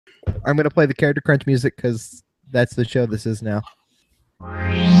I'm going to play the Character Crunch music because that's the show this is now.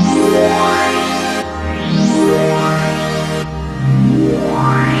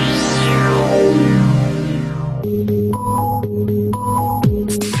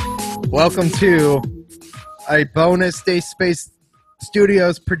 Welcome to a bonus Day Space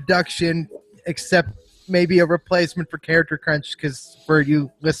Studios production, except maybe a replacement for Character Crunch, because for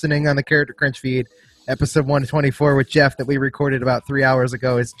you listening on the Character Crunch feed, episode 124 with Jeff that we recorded about 3 hours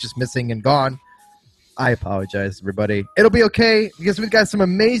ago is just missing and gone. I apologize, everybody. It'll be okay, because we've got some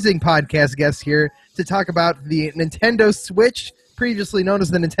amazing podcast guests here to talk about the Nintendo Switch, previously known as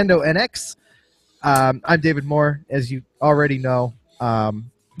the Nintendo NX. I'm David Moore, as you already know.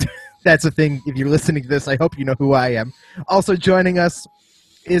 That's a thing. If you're listening to this, I hope you know who I am. Also joining us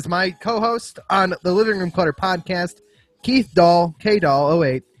is my co-host on the Living Room Clutter podcast, Keith Dahl,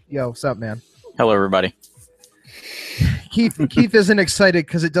 K-Dahl08. Yo, what's up, man? Hello, everybody. Keith isn't excited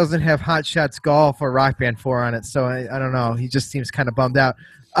because it doesn't have Hot Shots Golf or Rock Band 4 on it, so I don't know. He just seems kind of bummed out.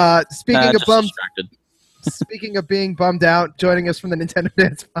 Speaking of being bummed out, joining us from the Nintendo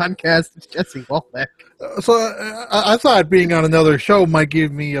Dance podcast is Jesse Walbeck. So I thought being on another show might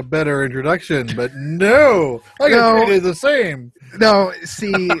give me a better introduction, but no, I got treated the same. No,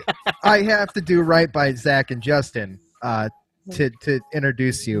 see, I have to do right by Zach and Justin to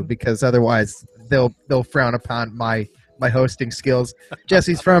introduce you, because otherwise they'll frown upon my hosting skills.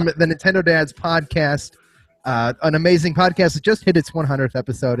 Jesse's from the Nintendo Dads podcast, an amazing podcast that just hit its 100th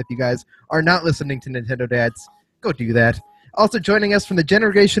episode. If you guys are not listening to Nintendo Dads, go do that. Also joining us from the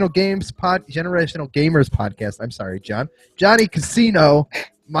Generational Gamers podcast. I'm sorry, Johnny Casino,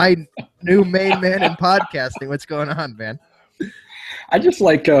 my new main man in podcasting. What's going on, man? I just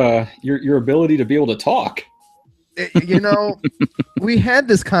like your ability to be able to talk. We had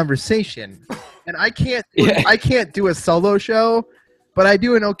this conversation, and I can't do a solo show, but I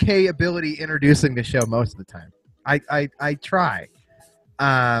do an okay ability introducing the show most of the time. I try.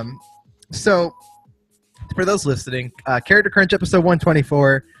 So for those listening, Character Crunch episode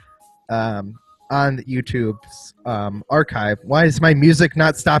 124 on YouTube's archive. Why is my music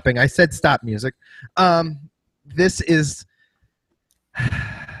not stopping? I said stop music. This is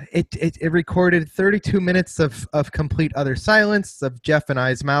it recorded 32 minutes of complete utter silence, of Jeff and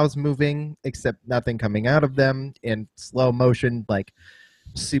I's mouths moving, except nothing coming out of them, in slow motion, like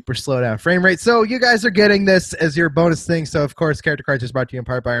super slow down frame rate. So you guys are getting this as your bonus thing. So of course, Character Crunch is brought to you in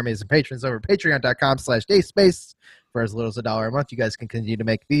part by our amazing patrons over at patreon.com/dayspace. For as little as $1 a month, you guys can continue to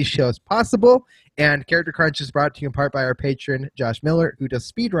make these shows possible. And Character Crunch is brought to you in part by our patron, Josh Miller, who does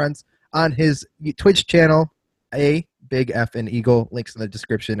speedruns on his Twitch channel, A Big F and Eagle. Links in the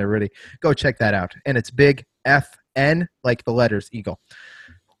description, everybody. Go check that out. And it's Big FN, like the letters Eagle.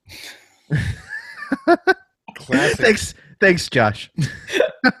 Classic. Thanks, Josh.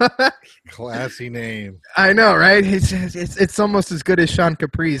 Classy name. I know, right? It's almost as good as Sean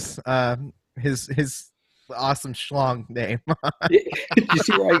Caprice, his awesome schlong name. Did you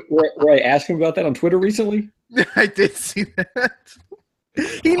see where I asked him about that on Twitter recently? I did see that.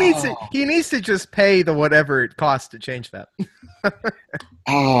 He needs to just pay the whatever it costs to change that.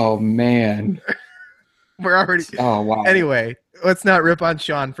 Oh man. We're already. Oh wow. Anyway, let's not rip on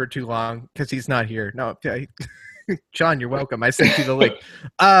Sean for too long because he's not here. No, Sean, you're welcome. I sent you the link.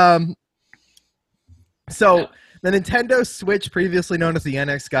 So the Nintendo Switch, previously known as the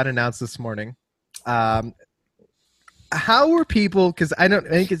NX, got announced this morning. How were people? Because I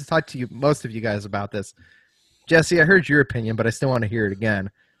didn't get to talk to most of you guys about this. Jesse, I heard your opinion, but I still want to hear it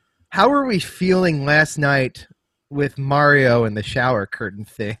again. How were we feeling last night with Mario and the shower curtain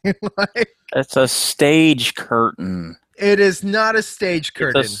thing? It's a stage curtain. It is not a stage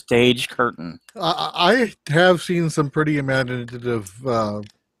curtain. It's a stage curtain. I have seen some pretty imaginative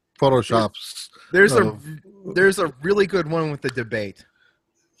photoshops. There's a really good one with the debate.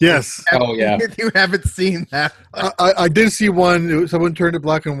 Yes. Oh yeah. If you haven't seen that, I did see one. Someone turned it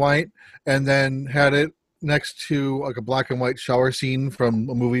black and white and then had it next to like a black and white shower scene from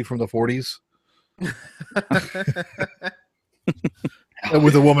a movie from the 40s. And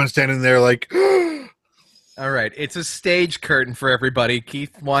with a woman standing there like... All right, it's a stage curtain for everybody.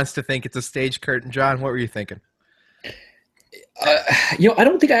 Keith wants to think it's a stage curtain. John, what were you thinking? I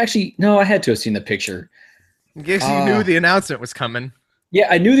don't think I had to have seen the picture. In case you knew the announcement was coming. Yeah,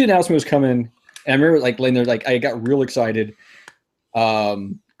 I knew the announcement was coming. And I remember like laying there, like I got real excited.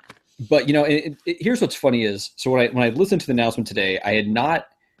 But here's what's funny is, so when I listened to the announcement today, I had not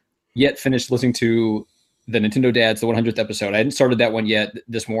yet finished listening to the Nintendo Dads, the 100th episode. I hadn't started that one yet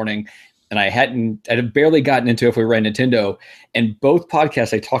this morning, and I had barely gotten into If We Ran Nintendo. And both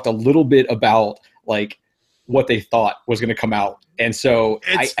podcasts, I talked a little bit about like what they thought was going to come out. And so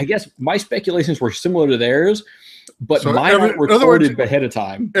I guess my speculations were similar to theirs, but So mine weren't in other words, recorded ahead of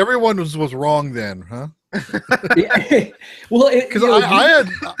time. Everyone was wrong then, huh? Well, Because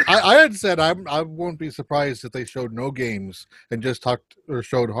I had said I won't be surprised if they showed no games and just talked or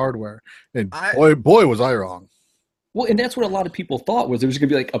showed hardware. And boy was I wrong. well, and that's what a lot of people thought was there was going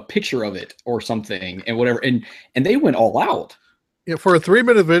to be like a picture of it or something and whatever. And they went all out. Yeah, for a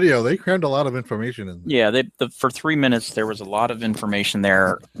 3-minute video, they crammed a lot of information in. Yeah, for 3 minutes there was a lot of information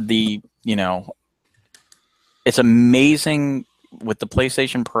there. It's amazing with the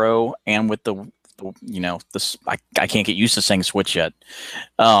PlayStation Pro and with I can't get used to saying Switch yet.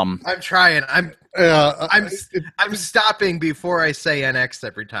 I'm trying. I'm stopping before I say NX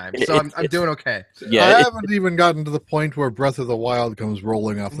every time, so I'm doing okay. Yeah, I haven't even gotten to the point where Breath of the Wild comes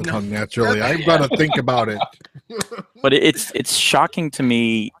rolling off the tongue naturally. I've got to think about it. But it's shocking to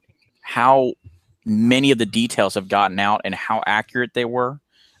me how many of the details have gotten out and how accurate they were.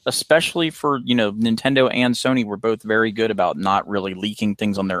 Especially for, Nintendo and Sony were both very good about not really leaking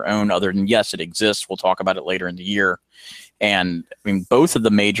things on their own other than, yes, it exists. We'll talk about it later in the year. And, both of the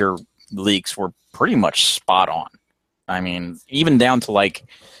major leaks were pretty much spot on. Even down to,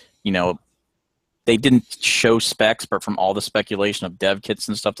 they didn't show specs, but from all the speculation of dev kits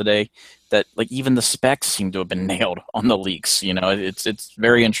and stuff today, that, even the specs seem to have been nailed on the leaks. It's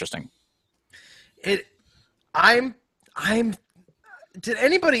very interesting. Did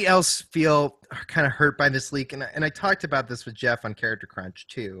anybody else feel kind of hurt by this leak? And I talked about this with Jeff on Character Crunch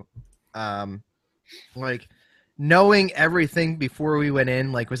too. Knowing everything before we went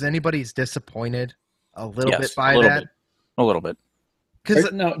in, was anybody's disappointed a little bit by that? A little bit.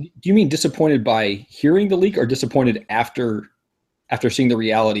 Now, do you mean disappointed by hearing the leak or disappointed after seeing the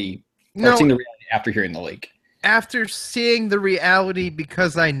reality? No, seeing the reality after hearing the leak. After seeing the reality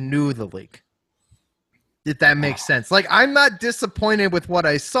because I knew the leak. Did that make sense? I'm not disappointed with what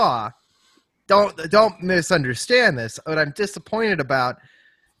I saw. Don't misunderstand this. What I'm disappointed about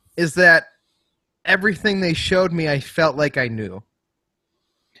is that everything they showed me, I felt like I knew.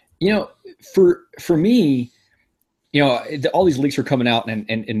 For me, all these leaks were coming out,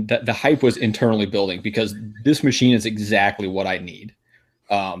 and the hype was internally building because this machine is exactly what I need.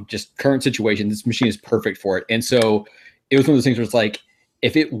 Just current situation, this machine is perfect for it. And so it was one of those things where it's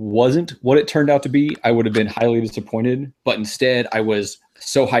if it wasn't what it turned out to be, I would have been highly disappointed. But instead, I was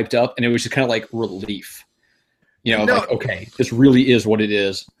so hyped up, and it was just kind of relief. Okay, this really is what it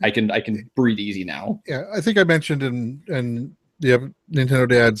is. I can breathe easy now. Yeah, I think I mentioned in the Nintendo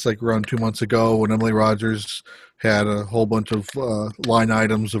Dads around 2 months ago when Emily Rogers had a whole bunch of line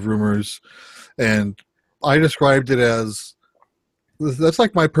items of rumors, and I described it as that's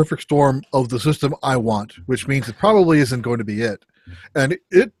my perfect storm of the system I want, which means it probably isn't going to be it. And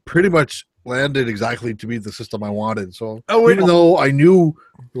it pretty much landed exactly to be the system I wanted. So even though I knew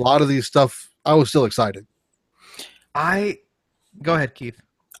a lot of these stuff, I was still excited. Go ahead, Keith.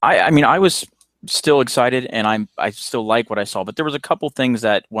 I was still excited, and I still like what I saw. But there was a couple things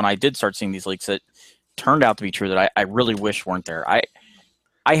that when I did start seeing these leaks that turned out to be true that I really wish weren't there.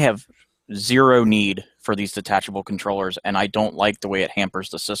 I have zero need for these detachable controllers, and I don't like the way it hampers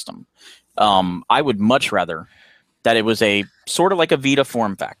the system. I would much rather that it was a sort of like a Vita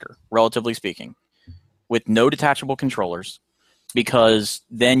form factor, relatively speaking, with no detachable controllers, because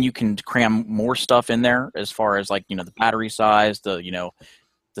then you can cram more stuff in there as far as the battery size, the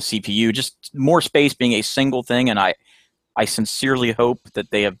CPU, just more space being a single thing. And I sincerely hope that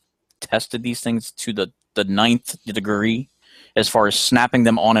they have tested these things to the 9th degree as far as snapping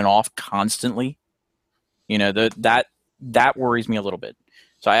them on and off constantly. That worries me a little bit.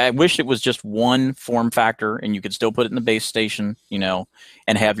 So I wish it was just one form factor, and you could still put it in the base station,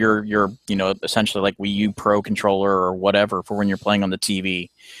 and have your essentially Wii U Pro controller or whatever for when you're playing on the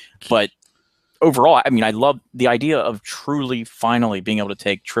TV. But overall, I love the idea of truly finally being able to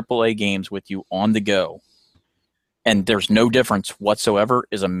take AAA games with you on the go, and there's no difference whatsoever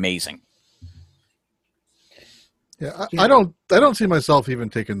is amazing. Yeah, I don't see myself even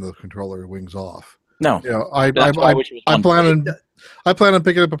taking the controller wings off. No, I plan on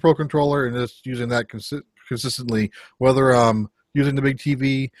picking up a Pro controller and just using that consistently, whether I'm using the big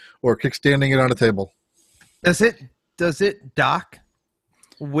TV or kickstanding it on a table. Does it dock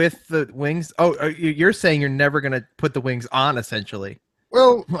with the wings? Oh, you're saying you're never going to put the wings on, essentially?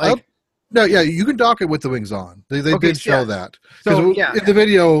 Well, no, yeah, you can dock it with the wings on. They did show that. So in the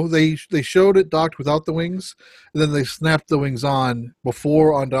video, they showed it docked without the wings, and then they snapped the wings on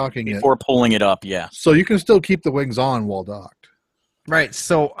before undocking it. Before pulling it up, yeah. So you can still keep the wings on while docked. Right.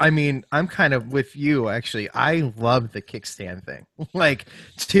 So, I'm kind of with you, actually. I love the kickstand thing.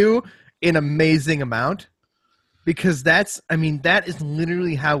 To an amazing amount. because that is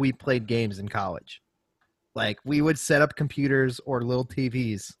literally how we played games in college. Like, we would set up computers or little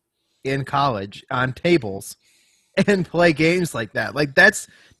TVs in college on tables and play games like that. Like,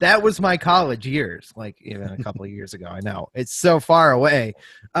 that was my college years, like even a couple of years ago. I know it's so far away.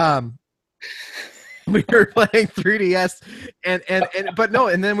 We were playing 3DS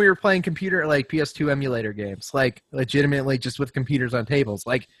and then we were playing computer, like PS2 emulator games, like legitimately just with computers on tables.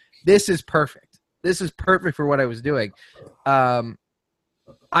 Like, this is perfect. This is perfect for what I was doing.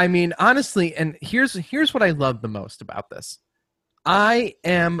 I mean, honestly, and here's what I love the most about this. I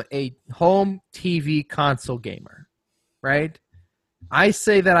am a home TV console gamer, right? I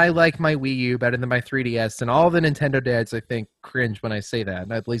say that I like my Wii U better than my 3DS, and all the Nintendo dads, I think, cringe when I say that.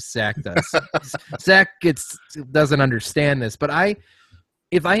 And at least Zach does. Zach doesn't understand this, but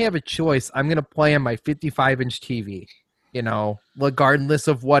if I have a choice, I'm gonna play on my 55-inch TV. You know, regardless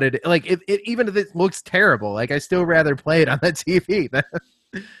of what it like, even if it looks terrible, like I still rather play it on the TV.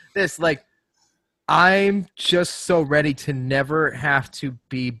 This, like, I'm just so ready to never have to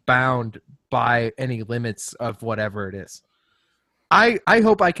be bound by any limits of whatever it is. I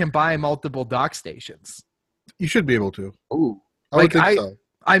hope I can buy multiple dock stations. You should be able to. Ooh. I would think so.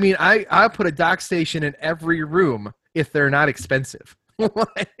 I mean, I'll put a dock station in every room if they're not expensive.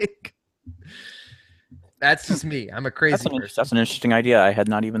 Like, that's just me. I'm a crazy person. That's an interesting idea I had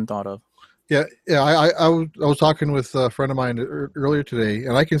not even thought of. Yeah. I was talking with a friend of mine earlier today,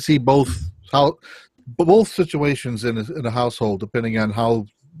 and I can see both situations in a household, depending on how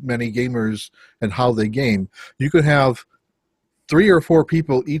many gamers and how they game. You could have 3 or 4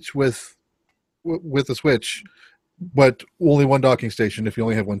 people each with a Switch, but only one docking station. If you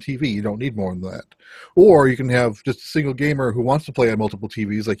only have one TV, you don't need more than that. Or you can have just a single gamer who wants to play on multiple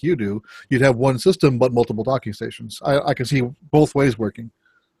TVs like you do. You'd have one system, but multiple docking stations. I can see both ways working.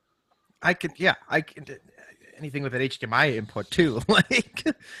 I can anything with an HDMI input too. Like,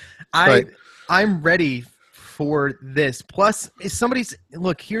 Right. I'm ready for this. Plus, if somebody's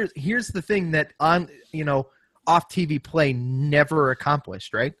look, here's the thing that on off TV play never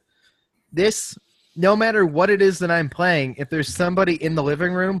accomplished, right? This, no matter what it is that I'm playing, if there's somebody in the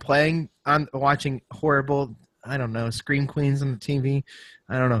living room watching horrible, I don't know, Scream Queens on the TV.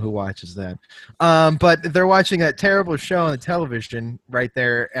 I don't know who watches that. But they're watching that terrible show on the television right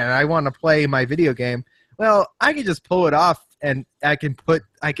there, and I want to play my video game. Well, I can just pull it off, and I can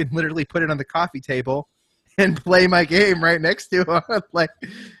literally put it on the coffee table and play my game right next to it. Like,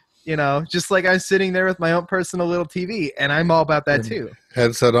 just like I'm sitting there with my own personal little TV, and I'm all about that too.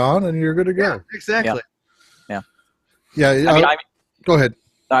 Headset on, and you're good to go. Yeah, exactly. Yeah. Go ahead.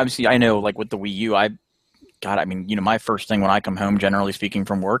 Obviously, I know, like with the Wii U, my first thing when I come home, generally speaking,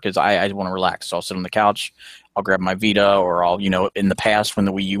 from work is I want to relax. So I'll sit on the couch, I'll grab my Vita, or I'll, in the past when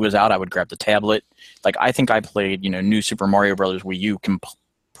the Wii U was out, I would grab the tablet. Like, I think I played, New Super Mario Brothers Wii U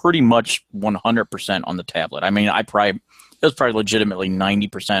pretty much 100% on the tablet. I mean, it was probably legitimately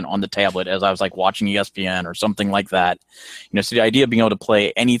 90% on the tablet as I was like watching ESPN or something like that. So the idea of being able to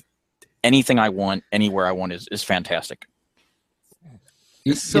play anything I want, anywhere I want is fantastic.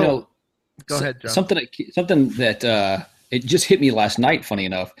 So, go ahead, John. Something that it just hit me last night, funny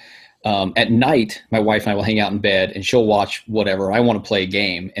enough. At night, my wife and I will hang out in bed, and she'll watch whatever. I want to play a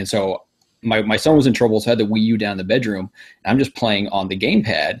game. And so my son was in trouble, so I had the Wii U down in the bedroom. And I'm just playing on the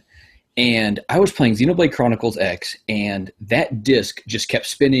gamepad. And I was playing Xenoblade Chronicles X, and that disc just kept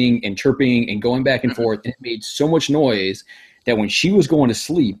spinning and chirping and going back and forth. And it made so much noise that when she was going to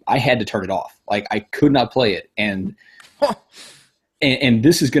sleep, I had to turn it off. Like, I could not play it. And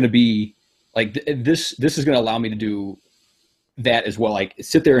this is going to be like this is going to allow me to do that as well. Like,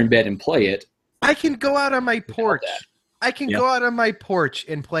 sit there in bed and play it. I can go out on my porch. I can go out on my porch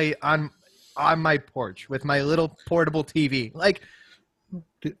and play on my porch with my little portable TV. Like,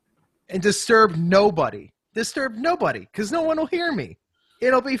 and disturb nobody, because no one will hear me.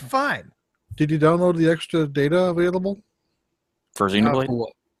 It'll be fine. Did you download the extra data available for Xenoblade?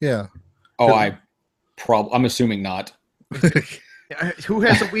 Yeah. Oh, I'm assuming not. Who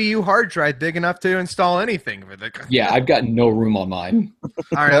has a Wii U hard drive big enough to install anything with it? Yeah, I've got no room on mine.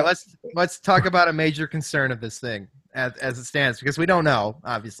 All right, let's talk about a major concern of this thing as it stands, because we don't know,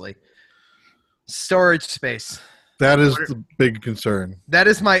 obviously. Storage space. That is the big concern. That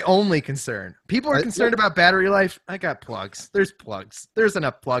is my only concern. People are concerned about battery life. I got plugs. There's plugs. There's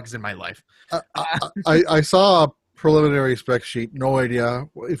enough plugs in my life. I saw a preliminary spec sheet. No idea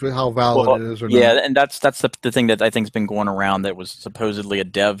how valid it is or not. Yeah, and that's the thing that I think has been going around, that was supposedly a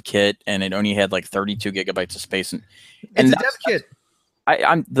dev kit, and it only had like 32 gigabytes of space. And it's a dev kit.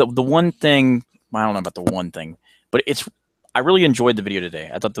 I'm the one thing. I don't know about the one thing, but I really enjoyed the video today.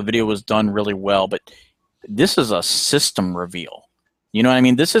 I thought the video was done really well, but This is a system reveal. You know what I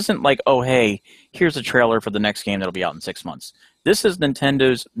mean? This isn't like, oh, hey, here's a trailer for the next game that'll be out in 6 months. This is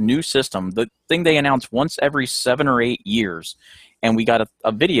Nintendo's new system, the thing they announce once every 7 or 8 years. And we got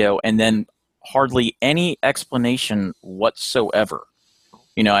a video and then hardly any explanation whatsoever.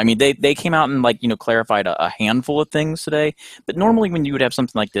 You know, I mean, they came out and, like, you know, clarified a handful of things today. But normally when you would have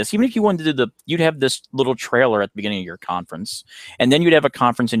something like this, even if you wanted to do you'd have this little trailer at the beginning of your conference. And then you'd have a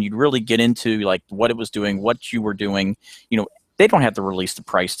conference and you'd really get into, like, what it was doing, what you were doing. You know, they don't have to release the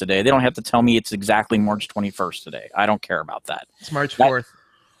price today. They don't have to tell me it's exactly March 21st today. I don't care about that. It's March 4th.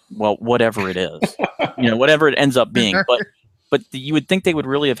 Well, whatever it is. You know, whatever it ends up being. But you would think they would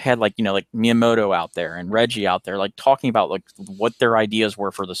really have had, like, you know, like Miyamoto out there and Reggie out there, like, talking about, like, what their ideas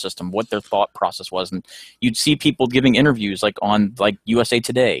were for the system, what their thought process was. And you'd see people giving interviews, like, on, like, USA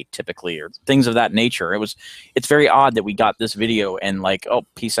Today, typically, or things of that nature. It's very odd that we got this video and, like, oh,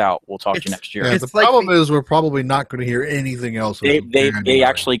 peace out. We'll talk to you next year. Yeah, the problem is we're probably not going to hear anything else. They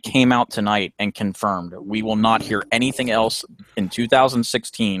actually came out tonight and confirmed we will not hear anything else in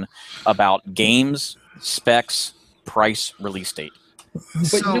 2016 about games, specs, price, release date. But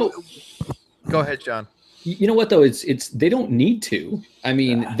So, go ahead, John. you know what though? It's they don't need to. I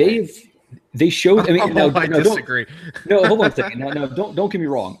mean, they showed. I mean, I disagree. No, hold on a second. No, don't get me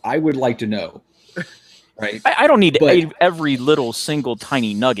wrong. I would like to know. Right. I don't need every little single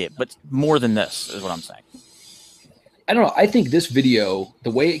tiny nugget, but more than this is what I'm saying. I don't know. I think this video, the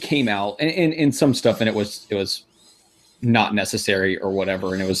way it came out, and some stuff in it was not necessary or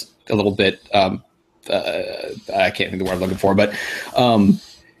whatever, and it was a little bit. I can't think of the word I'm looking for, but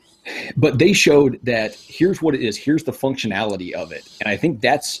they showed that here's what it is, here's the functionality of it, and I think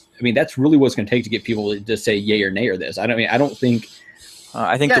that's really what it's going to take to get people to say yay or nay or this. I don't think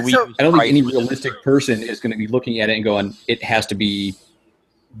any realistic person is going to be looking at it and going, it has to be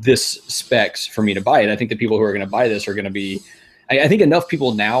this specs for me to buy it. I think the people who are going to buy this are going to be. I think enough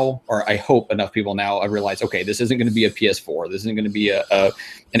people now, or I hope enough people now, have realized, okay, this isn't going to be a PS4, this isn't going to be an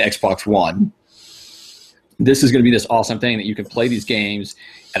Xbox One. This is going to be this awesome thing that you can play these games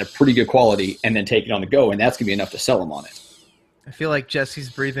at a pretty good quality and then take it on the go, and that's going to be enough to sell them on it. I feel like Jesse's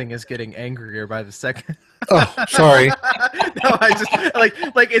breathing is getting angrier by the second. Oh, sorry. No, I just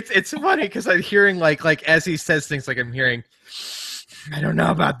like it's funny because I'm hearing like as he says things, like I'm hearing, I don't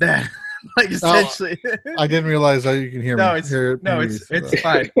know about that. Like essentially. I didn't realize that you can hear me. It's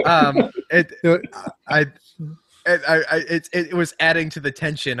fine. It was adding to the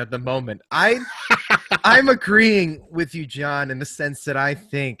tension of the moment. I'm agreeing with you, John, in the sense that I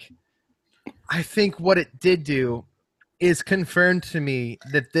think what it did do is confirm to me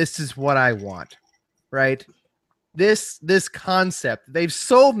that this is what I want, right? This concept, they've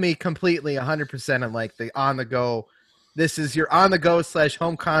sold me completely 100% on, like, the on the go. This is your on the go /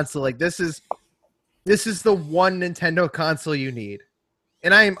 home console. Like, this is the one Nintendo console you need.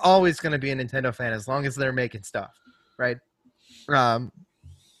 And I am always going to be a Nintendo fan as long as they're making stuff, right?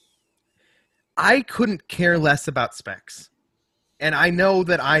 I couldn't care less about specs. And I know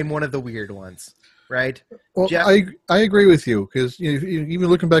that I'm one of the weird ones, right? Well, Jeff? I agree with you, because even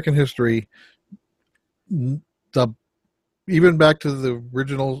looking back in history, even back to the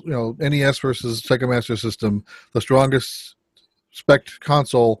original, NES versus Sega Master System, the strongest spec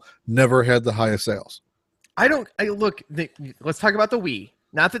console never had the highest sales. Let's talk about the Wii.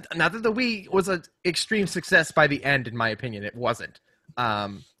 Not that the Wii was an extreme success by the end, in my opinion. It wasn't.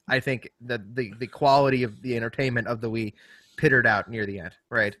 I think that the quality of the entertainment of the Wii pittered out near the end,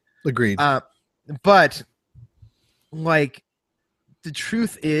 right? Agreed. But, like, the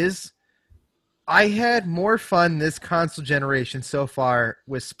truth is, I had more fun this console generation so far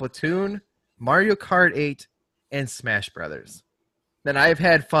with Splatoon, Mario Kart 8, and Smash Brothers than I've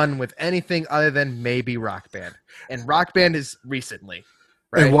had fun with anything other than maybe Rock Band. And Rock Band is recently.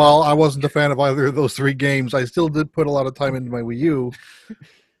 Right? And while I wasn't a fan of either of those 3 games, I still did put a lot of time into my Wii U.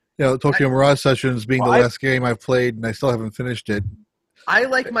 Tokyo Mirage Sessions being the last game I've played, and I still haven't finished it. I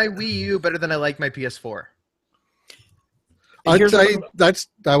like my Wii U better than I like my PS4. I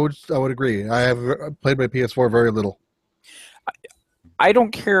would agree. I have played my PS4 very little. I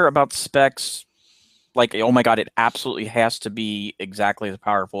don't care about specs. Like, oh my God, it absolutely has to be exactly as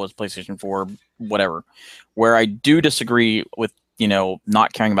powerful as PlayStation 4, whatever. Where I do disagree with,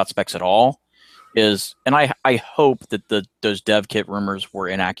 not caring about specs at all is, and I hope that those dev kit rumors were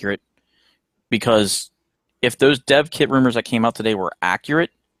inaccurate, because if those dev kit rumors that came out today were accurate,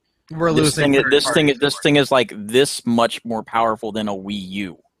 we're losing. This thing is like this much more powerful than a Wii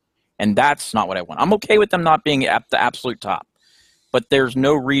U, and that's not what I want. I'm okay with them not being at the absolute top, but there's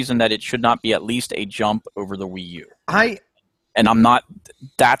no reason that it should not be at least a jump over the Wii U. And I'm not.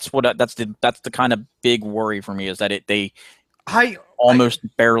 That's the kind of big worry for me is that they almost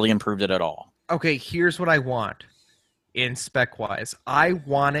barely improved it at all. Okay, here's what I want in spec wise. I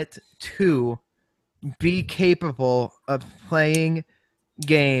want it to be capable of playing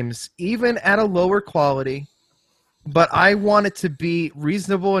games even at a lower quality, but I want it to be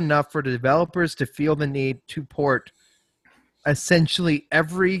reasonable enough for the developers to feel the need to port essentially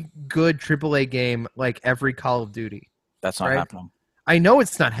every good AAA game like every Call of Duty. That's not happening. I know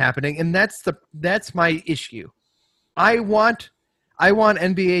it's not happening, and that's my issue. I want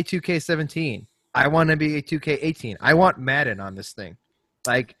NBA 2K17. I want NBA 2K18. I want Madden on this thing.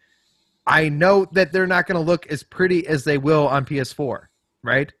 Like, I know that they're not going to look as pretty as they will on PS4,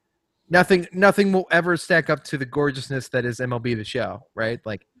 right? Nothing will ever stack up to the gorgeousness that is MLB The Show, right?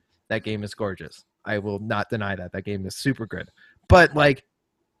 Like, that game is gorgeous. I will not deny that. That game is super good. But, like,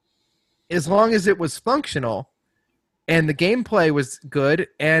 as long as it was functional and the gameplay was good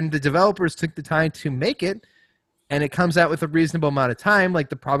and the developers took the time to make it, and it comes out with a reasonable amount of time, like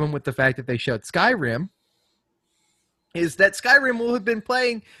the problem with the fact that they showed Skyrim is that Skyrim will have been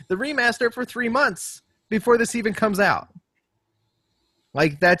playing the remaster for 3 months before this even comes out.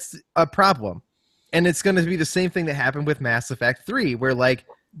 Like, that's a problem. And it's going to be the same thing that happened with Mass Effect 3, where, like,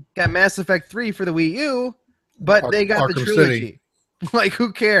 got Mass Effect 3 for the Wii U, but they got Arkham the trilogy. Like,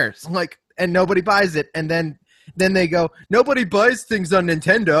 who cares? Like, and nobody buys it. And then they go, nobody buys things on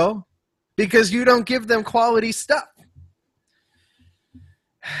Nintendo because you don't give them quality stuff.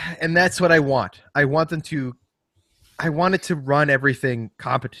 And that's what I want. I want it to run everything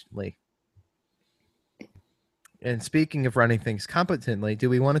competently. And speaking of running things competently, do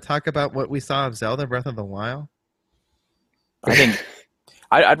we want to talk about what we saw of Zelda Breath of the Wild? I think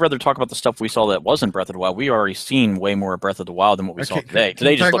I'd rather talk about the stuff we saw that wasn't Breath of the Wild. We already seen way more of Breath of the Wild than what we saw today.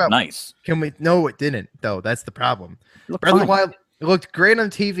 Today just looked nice. No, it didn't, though. That's the problem. Breath of the Wild, it looked great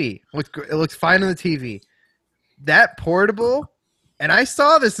on TV. It looked fine on the TV. That portable, and I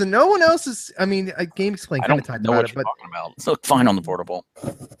saw this, and no one else is. I mean, Game Explain kind of talked about it, but talking about. It looked fine on the portable.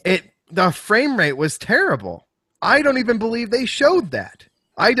 The frame rate was terrible. I don't even believe they showed that.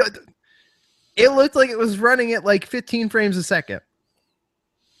 It looked like it was running at like 15 frames a second.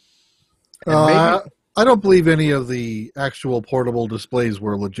 I don't believe any of the actual portable displays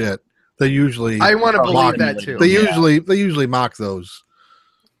were legit. They usually. I want to believe that too. They usually mock those.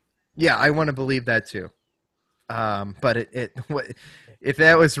 Yeah, I want to believe that too. But if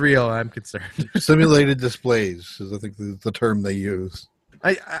that was real, I'm concerned. Simulated displays is, I think, the term they use.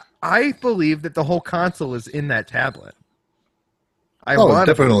 I believe that the whole console is in that tablet.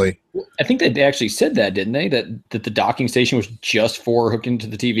 Definitely. I think they actually said that, didn't they? That the docking station was just for hooking to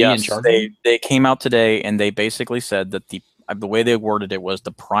the TV and charging? They came out today and they basically said that the way they worded it was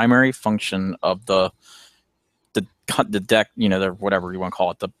the primary function of the deck, whatever you want to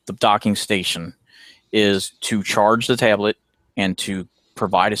call it, the docking station is to charge the tablet and to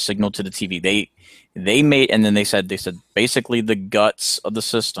provide a signal to the TV. They made, and then they said basically the guts of the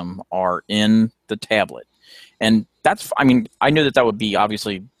system are in the tablet. And I knew that would be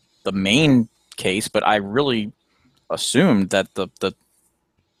obviously the main case, but I really assumed that the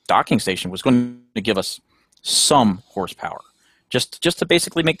docking station was going to give us some horsepower, just to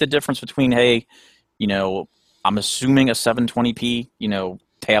basically make the difference between, hey, I'm assuming a 720p,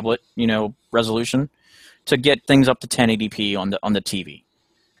 tablet, resolution to get things up to 1080p on the TV.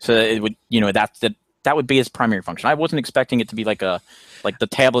 So it would, that would be its primary function. I wasn't expecting it to be like the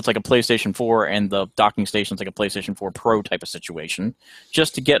tablet's like a PlayStation 4 and the docking station's like a PlayStation 4 Pro type of situation,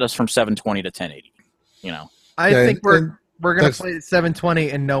 just to get us from 720 to 1080. I think we're gonna play at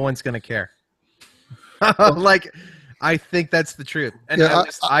 720 and no one's gonna care. I think that's the truth, and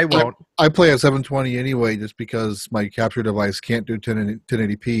I won't. I play at 720 anyway, just because my capture device can't do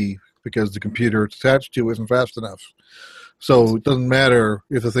 1080p because the computer it's attached to isn't fast enough. So it doesn't matter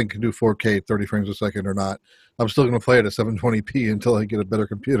if the thing can do 4K 30 frames a second or not. I'm still going to play it at 720p until I get a better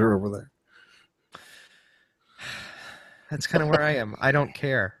computer over there. That's kind of where I am. I don't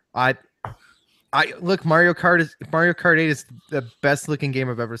care. I look, Mario Kart 8 is the best looking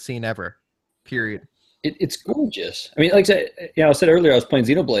game I've ever seen ever. Period. It's gorgeous. I mean, like I said earlier, I was playing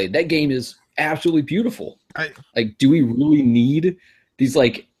Xenoblade. That game is absolutely beautiful. Do we really need these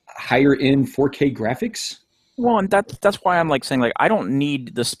higher end 4K graphics? Well, and that's why I'm saying I don't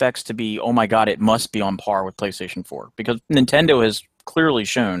need the specs to be, oh my god, it must be on par with PlayStation 4, because Nintendo has clearly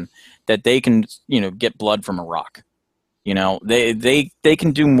shown that they can get blood from a rock. They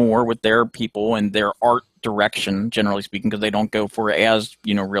can do more with their people and their art direction, generally speaking, because they don't go for as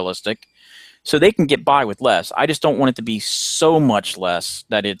realistic. So they can get by with less. I just don't want it to be so much less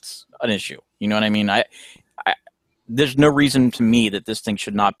that it's an issue. You know what I mean? there's no reason to me that this thing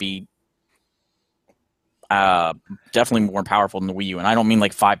should not be definitely more powerful than the Wii U, and I don't mean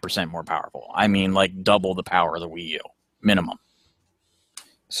like 5% more powerful. I mean like double the power of the Wii U minimum.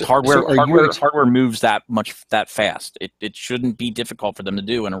 So hardware moves that fast. It shouldn't be difficult for them to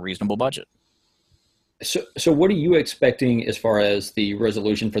do in a reasonable budget. So what are you expecting as far as the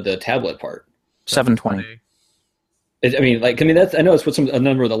resolution for the tablet part? 720. That's, I know it's what a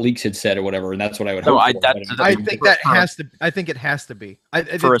number of the leaks had said or whatever, and that's what I would hope. I think it has to be.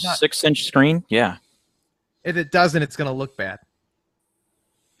 For a 6-inch screen, yeah. If it doesn't, it's going to look bad.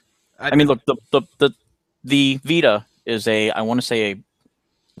 Look, the Vita is I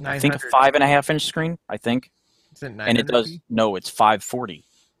think a 5.5-inch screen. I think, is it 900p? And it does. No, it's 540,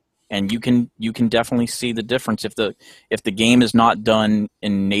 and you can definitely see the difference if the game is not done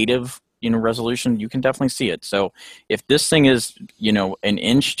in native resolution. You can definitely see it. So if this thing is an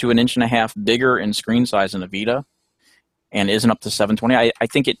inch to an inch and a half bigger in screen size than a Vita, and isn't up to 720, I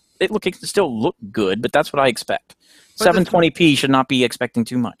think it can still look good, but that's what I expect. 720p should not be expecting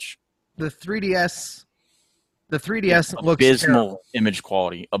too much. The 3DS looks abysmal terrible. Image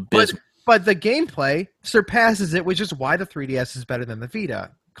quality, abysmal. But the gameplay surpasses it, which is why the 3DS is better than the Vita.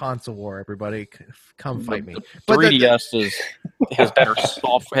 Console war, everybody, come fight me. The 3DS has better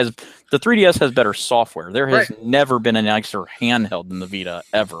software. The 3DS has better software. There has never been a nicer handheld than the Vita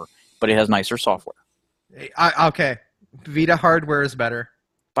ever, but it has nicer software. Okay, Vita hardware is better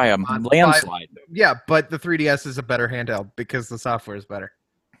by a landslide. Yeah, but the 3DS is a better handheld because the software is better.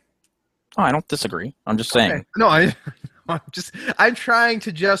 Oh, I don't disagree. I'm just saying. Okay. No, I'm trying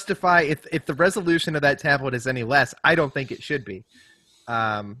to justify if the resolution of that tablet is any less. I don't think it should be.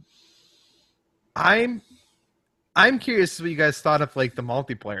 I'm curious what you guys thought of like the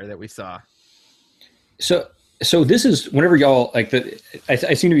multiplayer that we saw. So this is whenever y'all I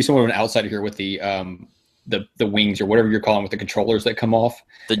seem to be somewhat of an outsider here with the wings or whatever you're calling with the controllers that come off.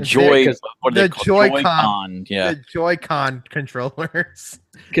 The Joy-Con, yeah. The Joy-Con controllers.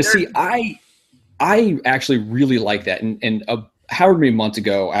 Because see, I actually really like that, and however many months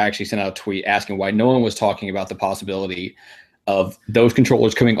ago, I actually sent out a tweet asking why no one was talking about the possibility of those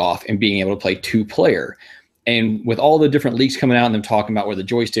controllers coming off and being able to play 2-player. And with all the different leaks coming out and them talking about where the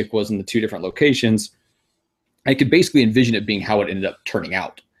joystick was in the 2 different locations, I could basically envision it being how it ended up turning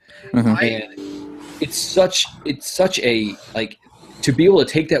out. Mm-hmm. And it's such a, like, to be able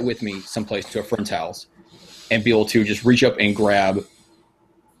to take that with me someplace to a friend's house and be able to just reach up and grab,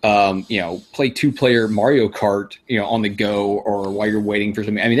 play 2-player Mario Kart, on the go or while you're waiting for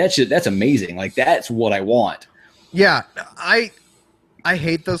something. I mean, that's amazing. Like, that's what I want. Yeah, I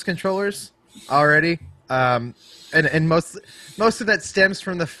hate those controllers already. And most of that stems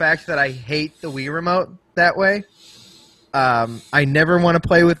from the fact that I hate the Wii Remote that way. I never want to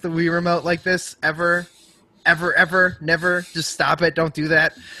play with the Wii Remote like this ever, never. Just stop it. Don't do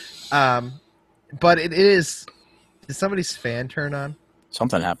that. But it is. Did somebody's fan turn on?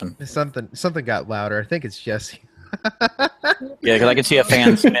 Something happened. Something got louder. I think it's Jesse. Yeah, because I can see a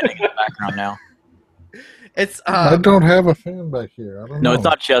fan spinning in the background now. It's. I don't have a fan back here. I don't know. No, it's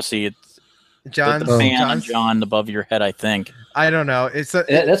not Jesse. It's John's the fan on John above your head, I think. I don't know. That's been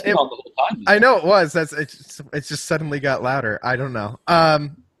on the whole time. I know it was. It's just suddenly got louder. I don't know. I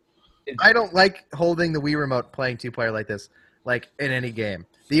don't like holding the Wii Remote playing 2-player like this, like in any game.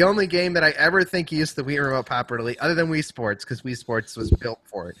 The only game that I ever think used the Wii Remote properly, other than Wii Sports, because Wii Sports was built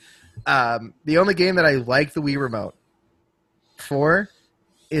for it. The only game that I like the Wii Remote for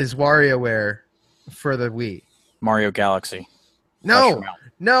is WarioWare for the Wii. Mario Galaxy. No.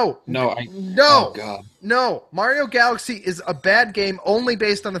 Oh, God. No. Mario Galaxy is a bad game only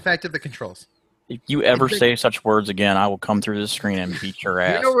based on the fact of the controls. If you ever say such words again, I will come through the screen and beat your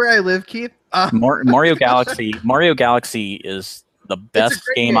ass. You know where I live, Keith? Mario Galaxy. Mario Galaxy is the best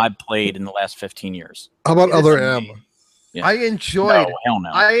game I've played in the last 15 years. How about Other M? Yeah. I enjoy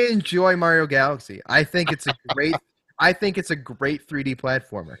Mario Galaxy. I think it's a great 3D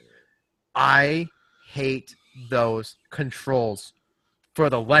platformer. I hate those controls for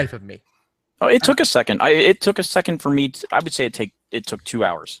the life of me. Oh, it took a second. It took a second for me. I would say it took 2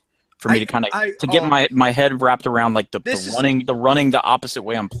 hours for me to kind of get my head wrapped around like the running the opposite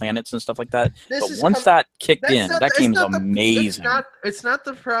way on planets and stuff like that. But once that kicked in, that game's amazing. It's not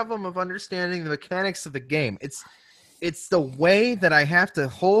the problem of understanding the mechanics of the game. It's the way that I have to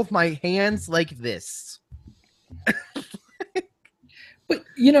hold my hands like this. But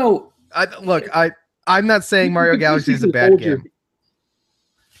I'm not saying Mario Galaxy is a bad game.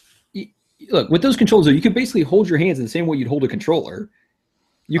 Look, with those controls, though, you can basically hold your hands in the same way you'd hold a controller.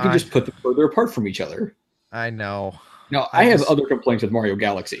 You can just put them further apart from each other. I know. Now, I have other complaints with Mario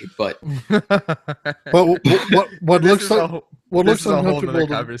Galaxy, but But what looks like what looks a whole uncomfortable other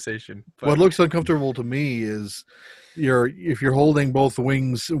to, conversation. what looks uncomfortable to me is if you're holding both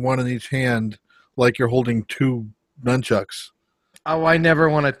wings, one in each hand, like you're holding two nunchucks. Oh, I never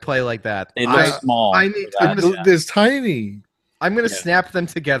want to play like that. It looks small. I need. for that. It's tiny. I'm gonna snap them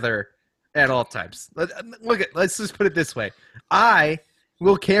together at all times. Let's just put it this way: I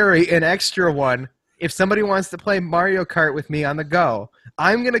will carry an extra one if somebody wants to play Mario Kart with me on the go.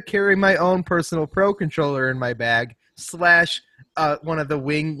 I'm gonna carry my own personal Pro controller in my bag / one of the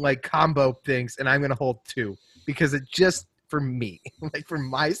wing like combo things, and I'm gonna hold two because it just for me, like for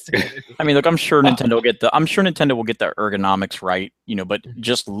my sanity. I mean, look, I'm sure Nintendo will get the ergonomics right, but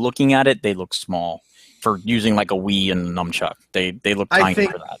just looking at it, they look small for using like a Wii and a nunchuck. They look tiny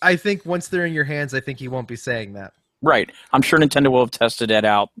for that. I think once they're in your hands, I think he won't be saying that. Right. I'm sure Nintendo will have tested that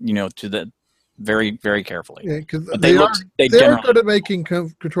out, to the very, very carefully. Yeah, because they are generally good at making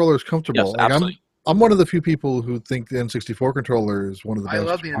controllers comfortable. Yes, Like, absolutely. I'm one of the few people who think the N64 controller is one of the I best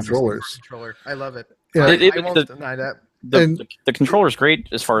love the controllers. N64 controller. I love it. Yeah. I won't deny that. The controller's great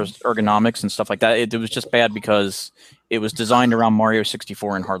as far as ergonomics and stuff like that. It was just bad because it was designed around Mario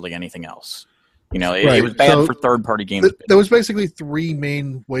 64 and hardly anything else. It was bad for third-party games. There was basically three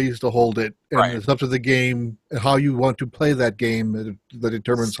main ways to hold it, and Right. it's up to the game and how you want to play that game that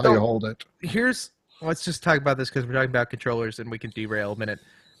determines how you hold it. Let's just talk about this because we're talking about controllers and we can derail a minute.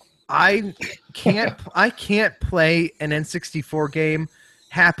 I can't play an N64 game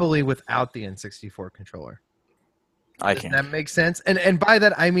happily without the N64 controller. I Does can't. that make sense? And by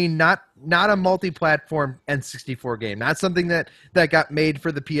that I mean not a multi-platform N64 game, not something that got made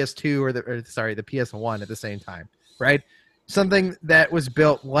for the PS2 or the PS1 at the same time, right? Something that was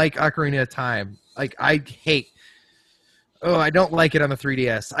built like Ocarina of Time. Like I don't like it on the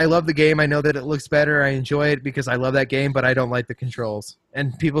 3DS. I love the game. I know that it looks better. I enjoy it because I love that game, but I don't like the controls.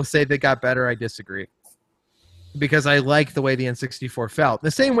 And people say they got better. I disagree. Because I like the way the N64 felt.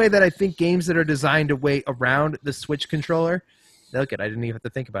 The same way that I think games that are designed to wait around the Switch controller. Look, I didn't even have to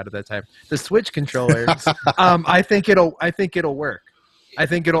think about it that time. The Switch controllers, I think it'll work. I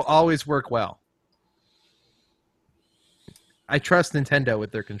think it'll always work well. I trust Nintendo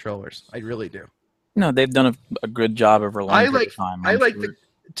with their controllers. I really do. No, they've done a good job over a long period of time.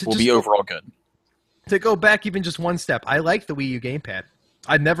 Will be overall good. To go back even just one step, I like the Wii U gamepad.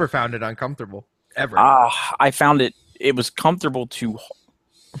 I never found it uncomfortable. Ever. I found it was comfortable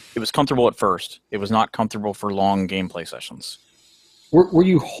at first. It was not comfortable for long gameplay sessions. Were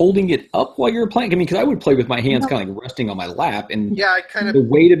you holding it up while you were playing? I mean, because I would play with my hands kind of like resting on my lap, and the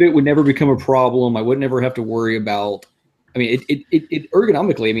weight of it would never become a problem. I would never have to worry about. I mean, it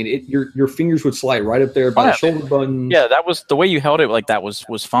ergonomically. I mean, your fingers would slide right up there by the shoulder buttons. Yeah, that was the way you held it. Like that was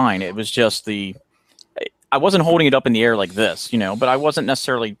fine. It was just I wasn't holding it up in the air like this, but I wasn't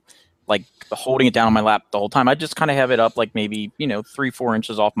necessarily like holding it down on my lap the whole time. I just kind of have it up like maybe 3-4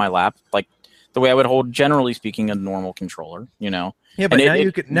 inches off my lap, like the way I would hold, generally speaking, a normal controller. Yeah, but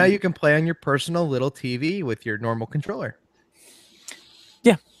now you can play on your personal little TV with your normal controller.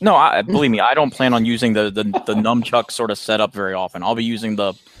 Yeah, no, believe me, I don't plan on using the nunchuck sort of setup very often. I'll be using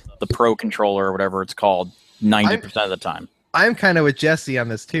the Pro controller or whatever it's called 90% of the time. I'm kind of with Jesse on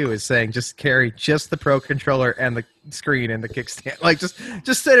this too, is saying just carry just the Pro controller and the screen and the kickstand. Like just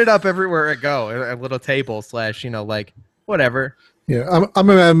set it up everywhere I go, a little table / like whatever. Yeah, I'm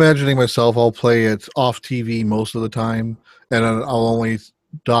imagining myself. I'll play it off TV most of the time, and I'll only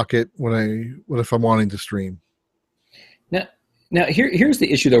dock it if I'm wanting to stream. Now here's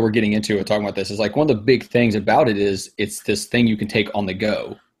the issue that we're getting into and talking about this is like one of the big things about it is it's this thing you can take on the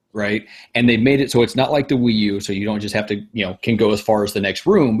go. Right. And they made it so it's not like the Wii U. So you don't just have to, can go as far as the next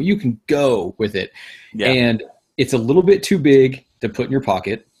room, but you can go with it. Yeah. And it's a little bit too big to put in your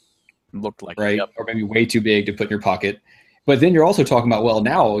pocket. Looked like right. Yep. Or maybe way too big to put in your pocket. But then you're also talking about, well,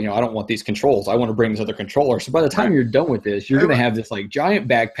 now, I don't want these controls. I want to bring this other controller. So by the time you're done with this, you're going to have this like giant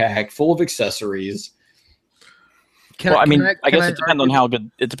backpack full of accessories. I guess it depends on how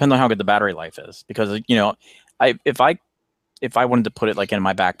good the battery life is, because, if I wanted to put it like in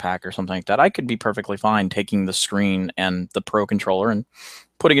my backpack or something like that, I could be perfectly fine taking the screen and the Pro controller and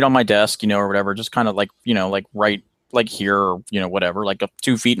putting it on my desk, or whatever, just kind of like, like right like here or, whatever, like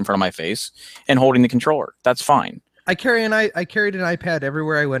 2 feet in front of my face and holding the controller. That's fine. I carried an iPad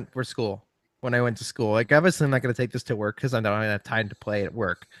everywhere I went for school. When I went to school, like obviously I'm not going to take this to work because I don't have time to play at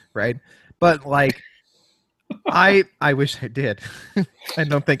work. Right. But like, I wish I did. I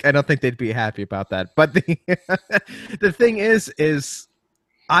don't think they'd be happy about that. But the thing is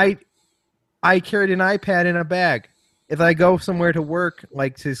I carried an iPad in a bag. If I go somewhere to work,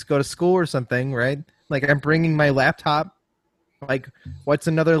 like to go to school or something, right? Like I'm bringing my laptop. Like what's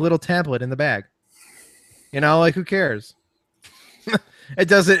another little tablet in the bag? You know, like who cares? It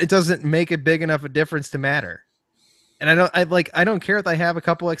doesn't make a big enough a difference to matter. And I don't care if I have a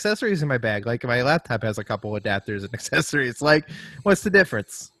couple accessories in my bag. Like my laptop has a couple adapters and accessories. Like, what's the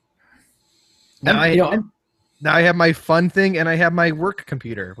difference? Now I have my fun thing and I have my work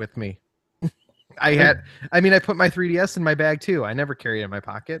computer with me. I put my 3DS in my bag too. I never carry it in my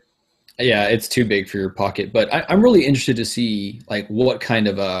pocket. Yeah, it's too big for your pocket. But I'm really interested to see like what kind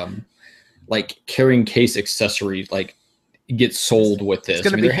of like carrying case accessory like gets sold with this.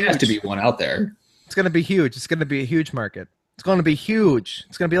 There has to be one out there. It's going to be huge. It's going to be a huge market. It's going to be huge.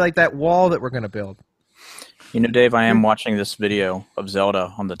 It's going to be like that wall that we're going to build. You know, Dave, I am watching this video of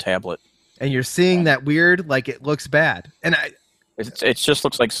Zelda on the tablet. And you're seeing that weird, like it looks bad. And it just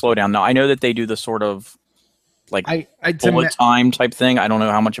looks like slow down. Now, I know that they do the sort of like bullet time type thing. I don't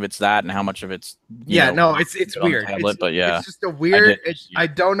know how much of it's that and how much of it's it's weird. Tablet, but yeah, it's just a weird. I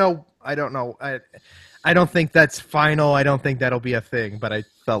don't know. I don't think that's final. I don't think that'll be a thing. But I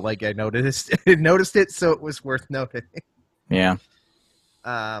felt like I noticed it, so it was worth noting. Yeah.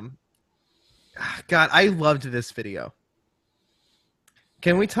 God, I loved this video.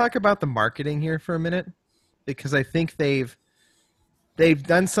 Can we talk about the marketing here for a minute? Because I think they've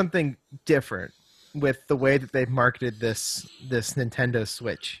done something different with the way that they've marketed this Nintendo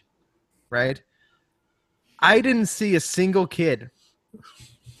Switch, right? I didn't see a single kid.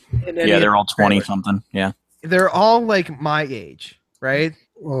 They're all 20-something. Yeah. They're all like my age, right?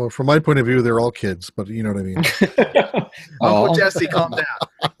 Well, from my point of view, they're all kids, but you know what I mean. Uncle Jesse, calm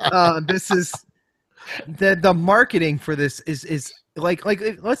down. This is the marketing for this is like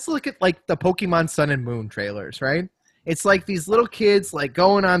let's look at like the Pokemon Sun and Moon trailers, right? It's like these little kids like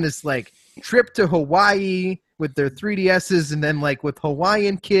going on this like trip to Hawaii with their 3DSs and then like with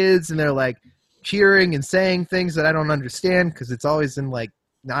Hawaiian kids and they're like cheering and saying things that I don't understand because it's always in like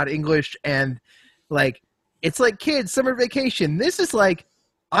not English and like it's like kids summer vacation. This is like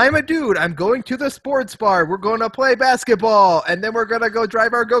I'm a dude. I'm going to the sports bar. We're going to play basketball and then we're going to go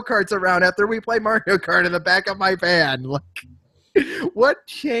drive our go-karts around after we play Mario Kart in the back of my van. Like what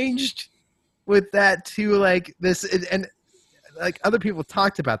changed with that to like this and like other people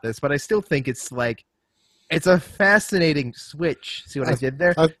talked about this, but I still think it's like it's a fascinating switch. See what I did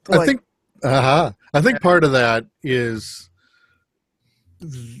there? I think part of that is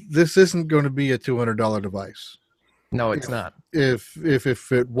this isn't going to be a $200 device. No, it's not. If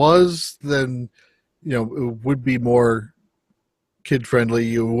it was, then you know it would be more kid friendly.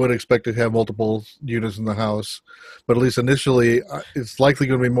 You would expect to have multiple units in the house, but at least initially, it's likely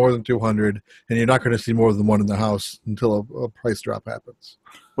going to be more than 200, and you're not going to see more than one in the house until a price drop happens.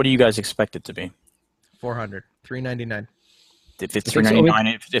 What do you guys expect it to be? 400, $399. If it's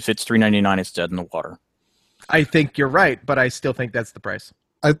 $399, if it's $399, it's dead in the water. I think you're right, but I still think that's the price.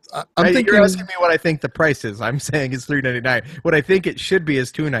 I'm thinking, you're asking me what I think the price is. I'm saying it's $399. What I think it should be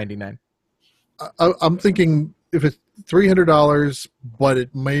is $299. I'm thinking if it's $300, but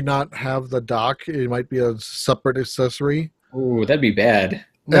it may not have the dock, it might be a separate accessory. Ooh, that'd be bad.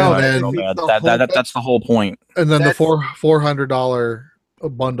 No, that's the whole point. And then the $400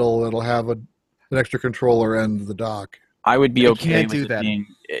 bundle, it'll have an extra controller and the dock. I would be okay with it that. Being.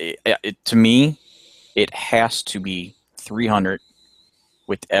 To me, it has to be $300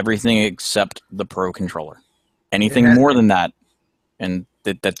 with everything except the Pro controller. Anything more than that, and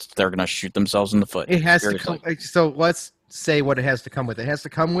that's they're going to shoot themselves in the foot. It has to come. So let's say what it has to come with. It has to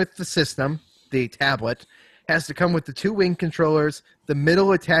come with the system, the tablet. It has to come with the 2 wing controllers, the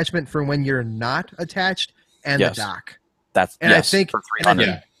middle attachment for when you're not attached, and the dock. I think for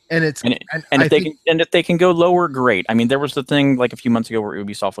 $300. If they can go lower, great. I mean, there was the thing like a few months ago where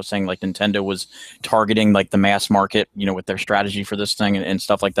Ubisoft was saying like Nintendo was targeting like the mass market, you know, with their strategy for this thing and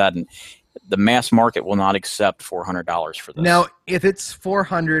stuff like that. And the mass market will not accept $400 for this. Now, if it's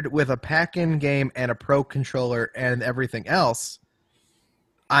 $400 with a pack-in game and a Pro controller and everything else,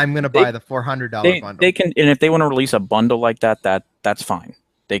 I'm going to buy the $400 bundle. They can, and if they want to release a bundle like that, that's fine.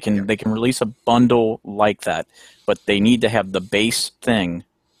 They can release a bundle like that, but they need to have the base thing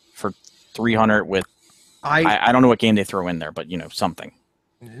for $300 with I don't know what game they throw in there, but you know, something.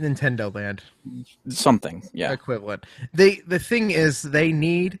 Nintendo Land. Something, yeah. Equivalent. The thing is they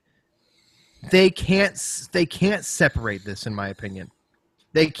can't separate this, in my opinion.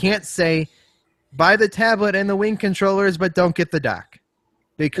 They can't say buy the tablet and the wing controllers but don't get the dock.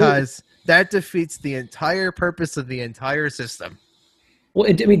 Because that defeats the entire purpose of the entire system. Well,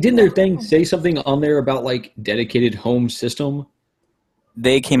 I mean, didn't their thing say something on there about like dedicated home system?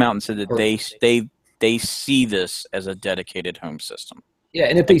 They came out and said that they see this as a dedicated home system. Yeah,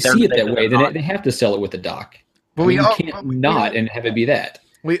 and if they Like, they're- see it they- that they're way, then not. they have to sell it with the dock. But I mean, we all, you can't not and have it be that.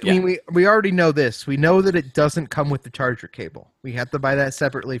 we already know this. We know that it doesn't come with the charger cable. We have to buy that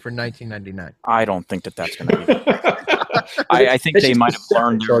separately for $19.99. I don't think that that's going to be. I think It's they just might a have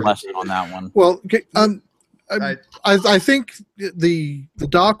learned their separate lesson on that one. Well, okay, I- I think the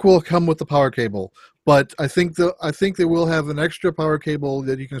dock will come with the power cable, but I think they will have an extra power cable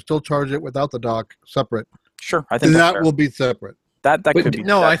that you can still charge it without the dock separate. Sure, I think And that's that fair. will be separate. that But could be.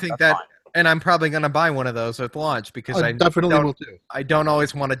 No, that- I think that's that, and I'm probably going to buy one of those at launch because I I definitely don't, will too. I don't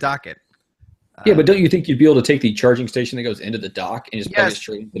always want to dock it. Yeah, but don't you think you'd be able to take the charging station that goes into the dock and just plug Yes, it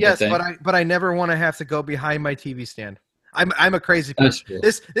straight into yes, the thing? but I never want to have to go behind my TV stand. I'm a crazy That's person.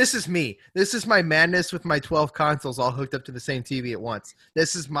 true. This is me. This is my madness with my 12 consoles all hooked up to the same TV at once.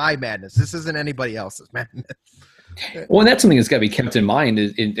 This is my madness. This isn't anybody else's madness. Well, and that's something that's got to be kept in mind,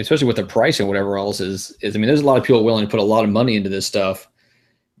 especially with the price and whatever else is. I mean, there's a lot of people willing to put a lot of money into this stuff,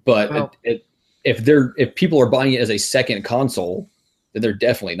 but Well- if people are buying it as a second console, then they're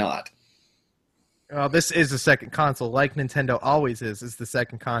definitely not. Well, this is the second console, like Nintendo always is the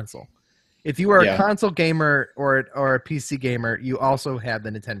second console. If you are Yeah. a console gamer or a PC gamer, you also have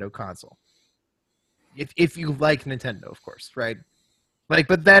the Nintendo console. If you like Nintendo, of course, right? Like,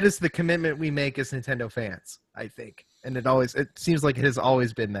 but that is the commitment we make as Nintendo fans, I think, and it seems like it has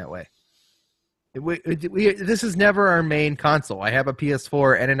always been that way. This is never our main console. I have a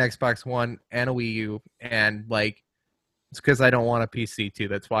PS4 and an Xbox One and a Wii U, and like, it's because I don't want a PC too.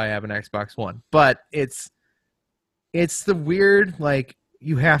 That's why I have an Xbox One. But it's the weird, like,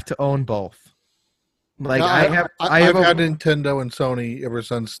 you have to own both. Like No, I've had Nintendo and Sony ever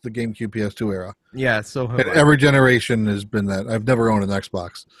since the GameCube PS2 era. yeah. So have And I. every generation has been that. I've never owned an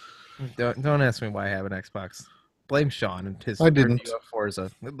Xbox. Don't ask me why I have an Xbox. Blame Sean and his I didn't. review of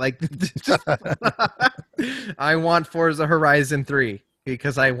Forza. Like, I want Forza Horizon 3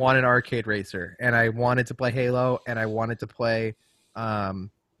 because I want an arcade racer, and I wanted to play Halo, and I wanted to play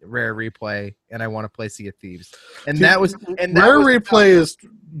Rare Replay, and I want to play Sea of Thieves. And See, that was Rare Replay is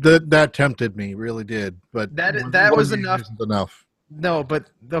that tempted me, really did. But That one was game enough. isn't enough. No, but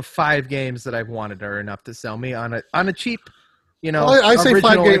the 5 games that I've wanted are enough to sell me on a cheap, Well, I say 5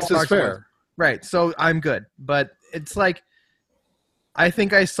 original games Xbox is fair. One. Right, so I'm good. But it's like, I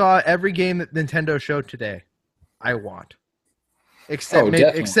think I saw every game that Nintendo showed today. I want, except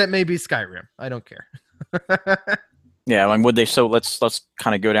definitely. maybe Skyrim. I don't care. Yeah, I mean, would they? So let's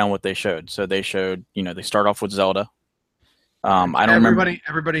kind of go down what they showed. So they showed, they start off with Zelda. I don't remember,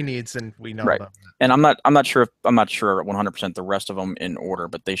 Everybody needs, and we know Right. them. and I'm not sure 100% the rest of them in order,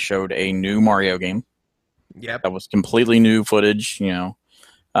 but they showed a new Mario game Yep. that was completely new footage.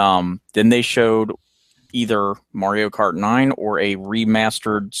 Then they showed either Mario Kart 9 or a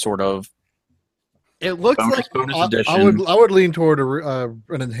remastered sort of It looks like bonus I edition. would lean toward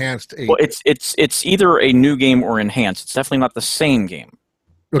an enhanced 8. Well, it's either a new game or enhanced. It's definitely not the same game.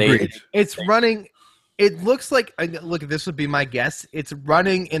 Agreed. it's running. It looks like, look, this would be my guess. It's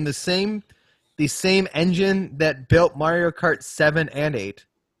running in the same engine that built Mario Kart 7 and 8,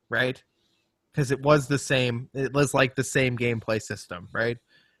 right? Because it was like the same gameplay system, right?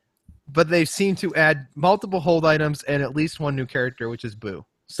 But they seem to add multiple hold items and at least one new character, which is Boo.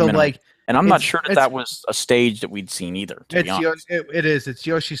 So Minimum. like, And I'm not It's- sure that it's- that was a stage that we'd seen either. To be honest. it's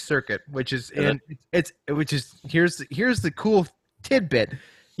Yoshi's Circuit, which is here's the cool tidbit.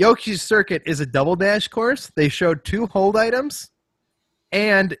 Yoshi's Circuit is a double dash course. They showed 2 hold items,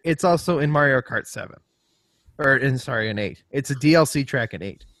 and it's also in Mario Kart 7. In 8. It's a DLC track in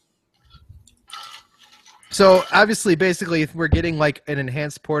 8. So obviously, basically, if we're getting like an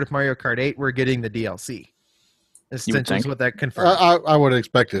enhanced port of Mario Kart 8, we're getting the DLC. Essentially, is think. what that confirms. I would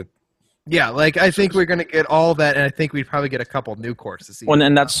expect it. Yeah, like I think we're gonna get all that, and I think we'd probably get a couple new courses. Well,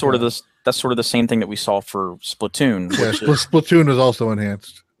 and that's sort of the same thing that we saw for Splatoon, Yeah, Splatoon is also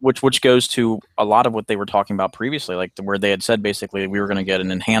enhanced. which goes to a lot of what they were talking about previously, like where they had said basically we were going to get an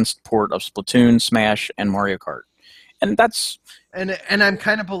enhanced port of Splatoon, Smash, and Mario Kart, and that's and I'm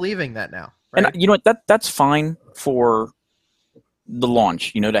kind of believing that now. Right? and you know what that's fine for the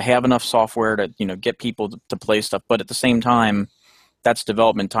launch, to have enough software to get people to play stuff, but at the same time, that's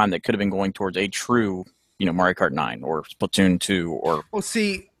development time that could have been going towards a true Mario Kart 9 or Splatoon 2 or Well,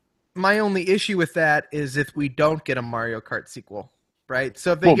 see, my only issue with that is if we don't get a Mario Kart sequel, right?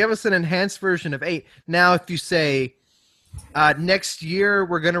 So if they Well- give us an enhanced version of 8, now if you say next year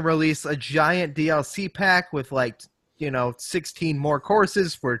we're going to release a giant DLC pack with 16 more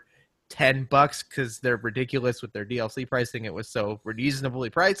courses for $10 because they're ridiculous with their DLC pricing. It was so reasonably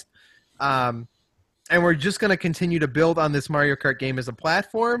priced. And we're just going to continue to build on this Mario Kart game as a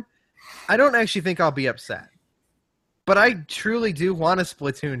platform. I don't actually think I'll be upset. But I truly do want a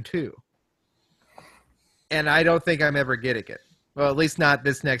Splatoon 2. And I don't think I'm ever getting it. Well, at least not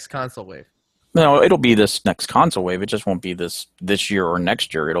this next console wave. No, it'll be this next console wave. It just won't be this year or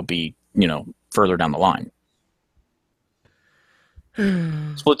next year. It'll be, further down the line.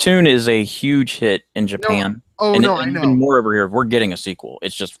 Splatoon is a huge hit in Japan. I know. Even more over here. We're getting a sequel.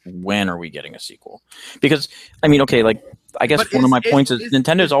 It's just, when are we getting a sequel? Because, I mean, okay, like, I guess one of my points is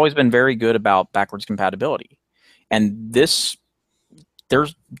Nintendo's always been very good about backwards compatibility. And there's,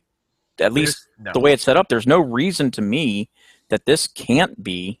 at least the way it's set up, there's no reason to me that this can't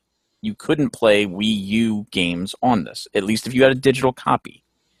be, you couldn't play Wii U games on this, at least if you had a digital copy.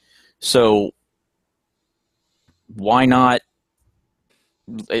 So why not?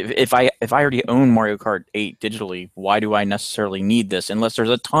 If I already own Mario Kart 8 digitally, why do I necessarily need this unless there's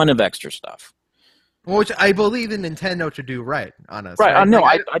a ton of extra stuff? Which I believe in Nintendo to do right, honestly. Right. No,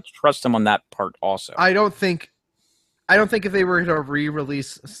 I trust them on that part also. I don't think if they were to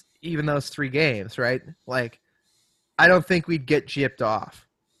re-release even those 3 games, right? Like, I don't think we'd get gypped off.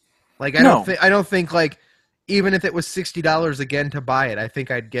 Like, I don't think like, even if it was $60 again to buy it, I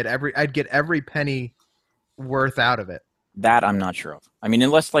think I'd get every penny worth out of it. That I'm not sure of. I mean,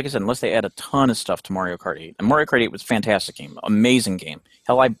 unless they add a ton of stuff to Mario Kart 8. And Mario Kart 8 was a fantastic game, amazing game.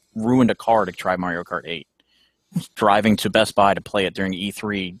 Hell, I ruined a car to try Mario Kart 8. Driving to Best Buy to play it during the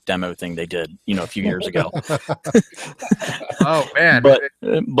E3 demo thing they did, a few years ago. Oh man! But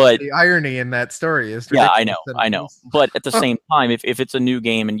the irony in that story is ridiculous. Yeah, I know. But at the same time, if it's a new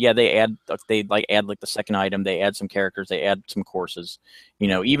game and they add like the second item, they add some characters, they add some courses.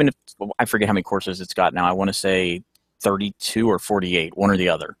 Even if I forget how many courses it's got now, I want to say 32 or 48, one or the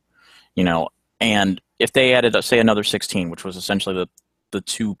other. And if they added say another 16, which was essentially the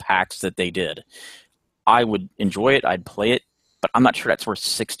 2 packs that they did, I would enjoy it. I'd play it, but I'm not sure that's worth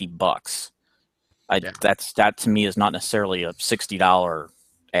 $60. That to me is not necessarily a $60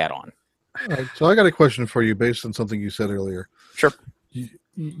 add-on. All right, so I got a question for you based on something you said earlier. Sure.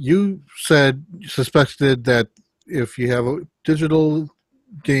 You suspected that if you have a digital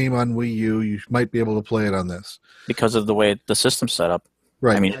game on Wii U, you might be able to play it on this because of the way the system's set up.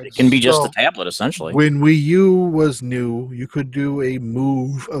 Right. I mean, it can be just a tablet, essentially. When Wii U was new, you could do a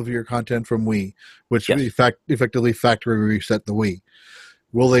move of your content from Wii, which effectively factory reset the Wii.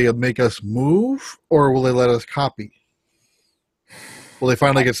 Will they make us move, or will they let us copy? Will they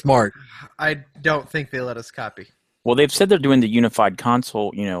finally get smart? I don't think they let us copy. Well, they've said they're doing the unified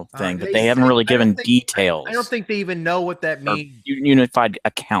console, thing, but they haven't really given details. I don't think they even know what that means. Unified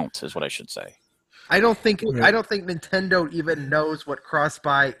account is what I should say. I don't think Nintendo even knows what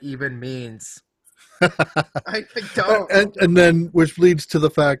cross-buy even means. I don't. And then, which leads to the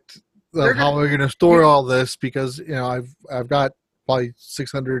fact of how we're going to store all this, because I've got probably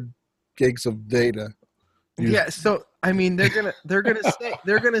 600 gigs of data. Yeah, so I mean, they're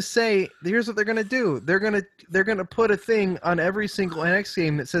gonna say here's what they're gonna do. They're gonna put a thing on every single NX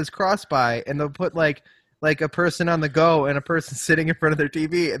game that says cross-buy, and they'll put like a person on the go and a person sitting in front of their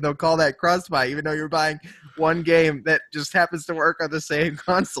TV, and they'll call that cross-buy, even though you're buying one game that just happens to work on the same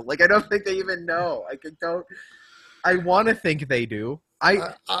console. Like, I don't think they even know. I want to think they do.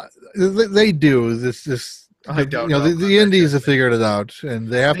 They do. I don't know. The indies have figured it out, and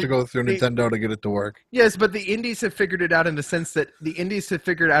they have to go through Nintendo to get it to work. Yes, but the indies have figured it out in the sense that the indies have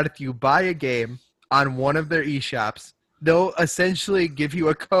figured out if you buy a game on one of their eShops, they'll essentially give you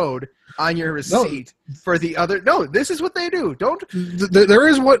a code on your receipt for the other. No, this is what they do. Don't. There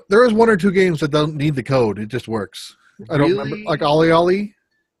is 1 or 2 games that don't need the code. It just works. I don't remember, like Ollie Ollie.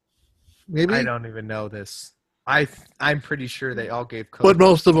 Maybe I don't even know this. I'm pretty sure they all gave code. But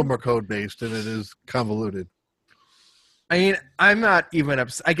most of them are code based, and it is convoluted. I mean, I'm not even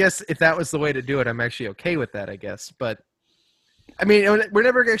upset. I guess if that was the way to do it, I'm actually okay with that, I guess. But, I mean, we're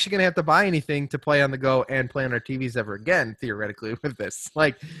never actually going to have to buy anything to play on the go and play on our TVs ever again, theoretically, with this.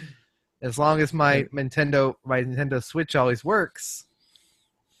 Like, as long as my Nintendo Switch always works.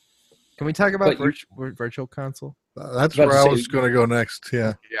 Can we talk about virtual console? That's where I was going to go next,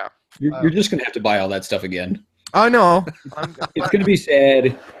 yeah. Yeah. You're just going to have to buy all that stuff again. Oh, no. It's going to be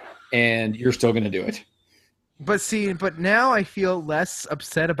sad, and you're still going to do it. But now I feel less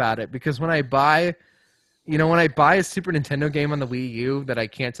upset about it, because when I buy a Super Nintendo game on the Wii U that I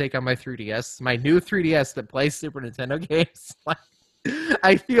can't take on my 3DS, my new 3DS that plays Super Nintendo games, like,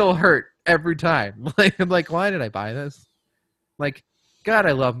 I feel hurt every time. Like, why did I buy this? Like, God,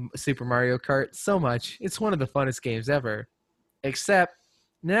 I love Super Mario Kart so much. It's one of the funnest games ever. Except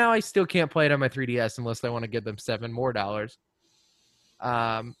now I still can't play it on my 3DS unless I want to give them $7 more.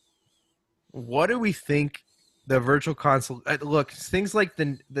 What do we think the Virtual Console. Look, things like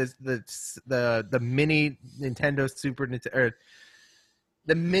the mini Nintendo Super Nintendo, or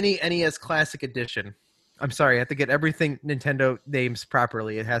the mini NES Classic Edition. I'm sorry, I have to get everything Nintendo names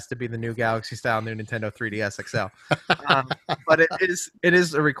properly. It has to be the new Galaxy style, new Nintendo 3DS XL. But it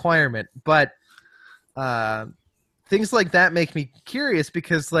is a requirement. But things like that make me curious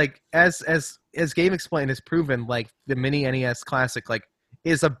because, like, as Game Explain has proven, like the mini NES Classic, like,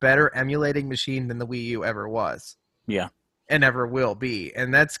 is a better emulating machine than the Wii U ever was. Yeah, and ever will be,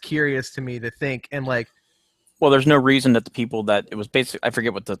 and that's curious to me to think. And like, well, there's no reason that the people that it was basically, I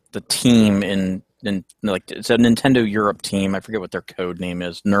forget what the team in like, it's a Nintendo Europe team. I forget what their code name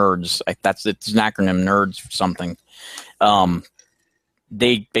is. Nerds. It's an acronym. Nerds something.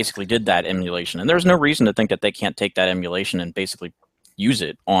 They basically did that emulation, and there's no reason to think that they can't take that emulation and basically use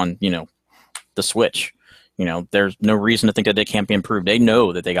it on the Switch. There's no reason to think that they can't be improved. They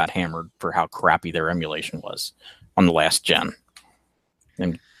know that they got hammered for how crappy their emulation was on the last gen.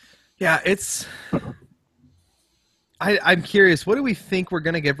 And yeah, it's. I'm curious. What do we think we're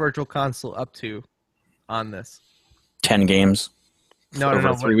going to get Virtual Console up to on this? 10 games over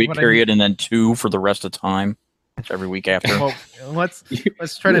a 3-week period, and then 2 for the rest of the time, every week after. Well, let's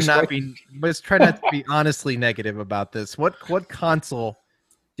try to not be honestly negative about this. What console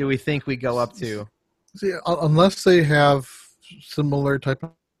do we think we go up to? See, unless they have similar type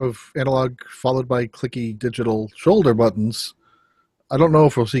of analog followed by clicky digital shoulder buttons, I don't know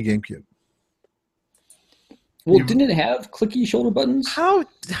if we'll see GameCube. Well, didn't it have clicky shoulder buttons? How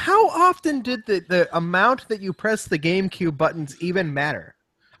often did the amount that you press the GameCube buttons even matter?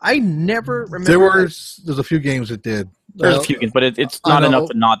 I never remember. There's a few games that did. There's a few games, but it's not enough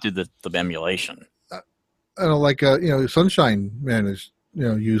to not do the emulation. I know, like Sunshine managed,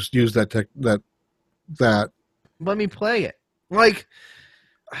 use that that. Let me play it. Like,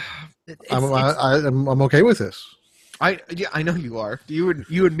 I'm okay with this. I know you are. You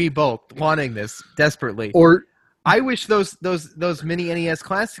and me both wanting this desperately. Or I wish those mini NES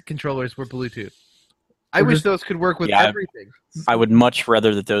Classic controllers were Bluetooth. I wish those could work with everything. I would much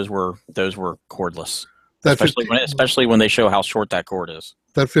rather that those were cordless, especially when they show how short that cord is.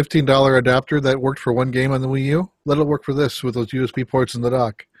 That $15 adapter that worked for one game on the Wii U, let it work for this with those USB ports in the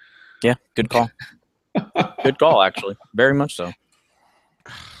dock. Yeah, good call. Good call, actually. Very much so.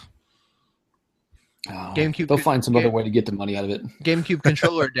 Oh, they'll find some other way to get the money out of it. GameCube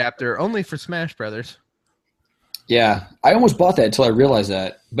controller adapter only for Smash Brothers. Yeah, I almost bought that until I realized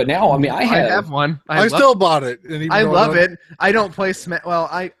that. But now, I mean, I have one. I still bought it. I love it. I don't play Smash. Well,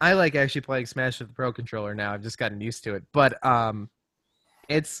 I like actually playing Smash with the Pro Controller now. I've just gotten used to it. But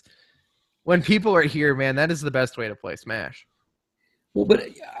it's when people are here, man, that is the best way to play Smash. Well, but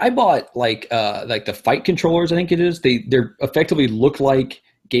I bought like the fight controllers. I think it is. They're effectively look like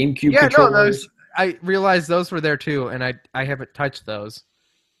GameCube controllers. No, I realized those were there too, and I haven't touched those.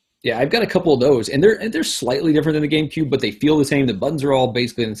 Yeah, I've got a couple of those, and they're slightly different than the GameCube, but they feel the same. The buttons are all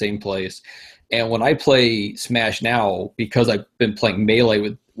basically in the same place. And when I play Smash now, because I've been playing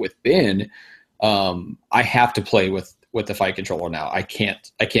Melee with Ben, I have to play with the fight controller now. I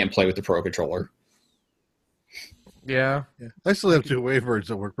can't play with the Pro Controller. Yeah. I still have 2 Wavebirds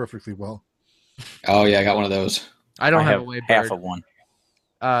that work perfectly well. Oh yeah, I got one of those. I don't have a Wavebird. Half of one.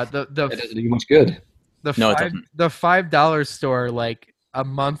 It doesn't do much good. It doesn't. The $5 store, like a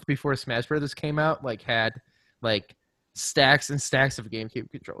month before Smash Brothers came out, like had like stacks and stacks of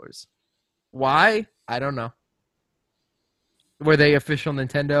GameCube controllers. Why? I don't know. Were they official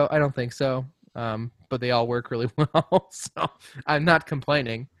Nintendo? I don't think so. But they all work really well, so I'm not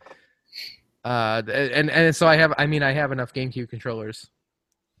complaining. And so I have enough GameCube controllers.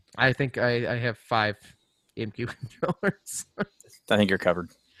 I think I have 5 GameCube controllers. I think you're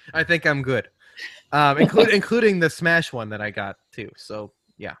covered. I think I'm good. Including the Smash one that I got too. So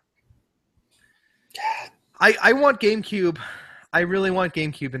yeah. I want GameCube. I really want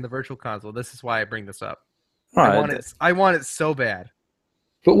GameCube in the Virtual Console. This is why I bring this up. I want it so bad.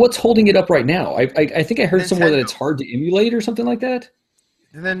 But what's holding it up right now? I think I heard somewhere that it's hard to emulate or something like that.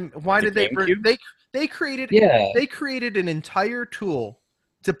 And then why did they created they created an entire tool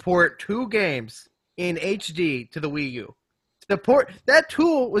to port 2 games in HD to the Wii U. That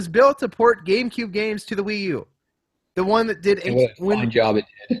tool was built to port GameCube games to the Wii U. The one that did fine job it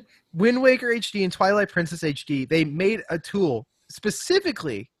did. Wind Waker HD and Twilight Princess HD, they made a tool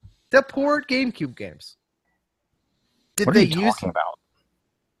specifically to port GameCube games. What are you talking about?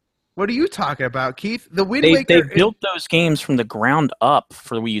 What are you talking about, Keith? The Wind Waker. They built those games from the ground up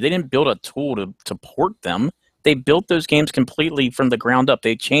for the Wii U. They didn't build a tool to port them. They built those games completely from the ground up.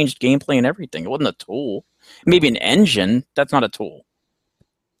 They changed gameplay and everything. It wasn't a tool. Maybe an engine. That's not a tool.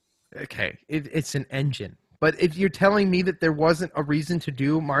 Okay, it's an engine. But if you're telling me that there wasn't a reason to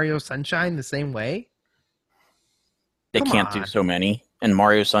do Mario Sunshine the same way, They Come can't on. do so many. And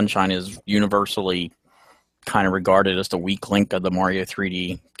Mario Sunshine is universally kind of regarded as the weak link of the Mario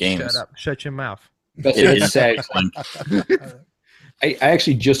 3D games. shut up, shut your mouth. That's It that's is. sad. I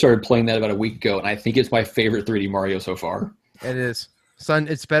actually just started playing that about a week ago, and I think it's my favorite 3D Mario so far. It is.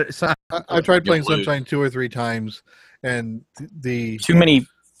 It's better. I tried playing You'll lose. Sunshine 2 or 3 times, and the Too many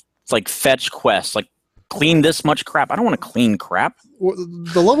like fetch quests, like clean this much crap. I don't want to clean crap.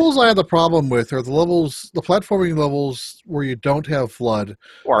 the levels I have the problem with are the platforming levels where you don't have flood.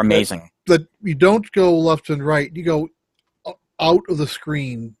 Or amazing. That you don't go left and right. You go out of the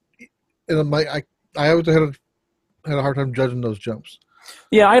screen, and I always had a hard time judging those jumps.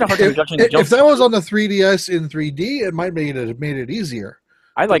 Yeah, I had a hard time judging the If jumps. that was on the 3DS in 3D, it might made it easier.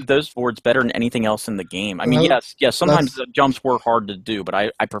 I like those boards better than anything else in the game. I mean, Well, yes, sometimes that's- the jumps were hard to do, but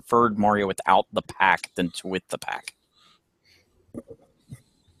I preferred Mario without the pack than with the pack.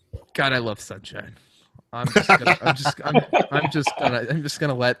 God, I love Sunshine. I'm just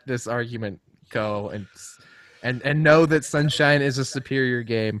gonna let this argument go and know that Sunshine is a superior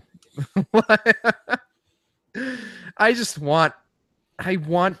game. I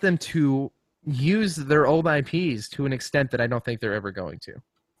want them to use their old IPs to an extent that I don't think they're ever going to.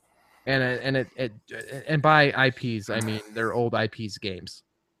 And by IPs I mean their old IPs games,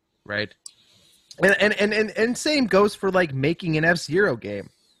 right? And same goes for like making an F-Zero game.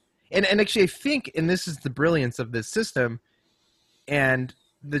 And actually I think, and this is the brilliance of this system, and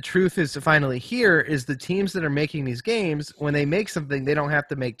the truth is finally here, is the teams that are making these games, when they make something, they don't have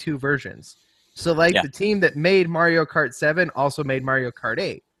to make two versions. So like Yeah. the team that made Mario Kart 7 also made Mario Kart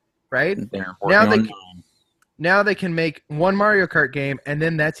 8, right? They're Now working they- on Now they can make one Mario Kart game, and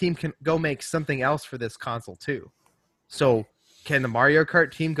then that team can go make something else for this console too. So can the Mario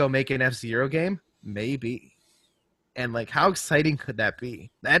Kart team go make an F-Zero game? Maybe. And like, how exciting could that be?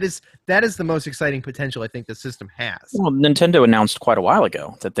 That is the most exciting potential I think the system has. Well, Nintendo announced quite a while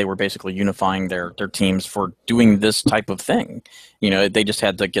ago that they were basically unifying their teams for doing this type of thing. You know, they just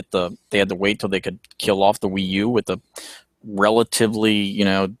had to wait till they could kill off the Wii U with a relatively,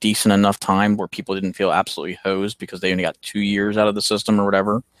 decent enough time where people didn't feel absolutely hosed because they only got 2 years out of the system or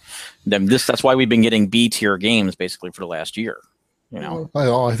whatever. That's why we've been getting B tier games basically for the last year.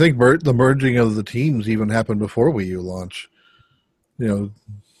 I think the merging of the teams even happened before Wii U launch.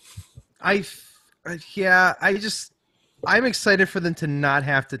 I'm excited for them to not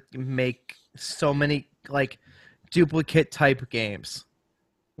have to make so many like duplicate type games.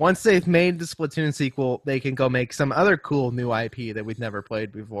 Once they've made the Splatoon sequel, they can go make some other cool new IP that we've never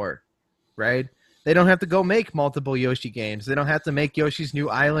played before, right? They don't have to go make multiple Yoshi games. They don't have to make Yoshi's New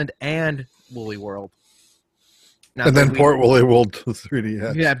Island and Woolly World. Not And that then we- port Woolly World to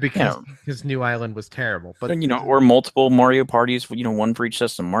 3DS. Yeah, because New Island was terrible. But And, or multiple Mario parties, one for each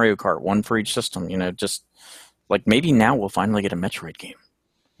system. Mario Kart, one for each system. Just like maybe now we'll finally get a Metroid game.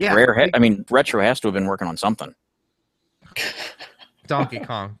 yeah, Retro has to have been working on something. Donkey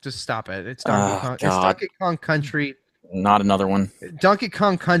Kong. Just stop it. It's Donkey Oh, Kong. It's God. Donkey Kong Country. Not another one. Donkey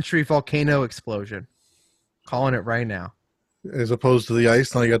Kong Country Volcano Explosion. Calling it right now. As opposed to the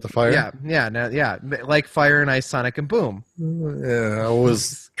ice, now you got the fire. Yeah, like Fire and Ice, Sonic and Boom. Yeah, I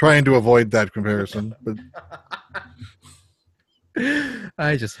was trying to avoid that comparison, but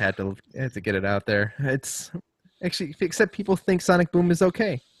I just had to get it out there. It's actually, except people think Sonic Boom is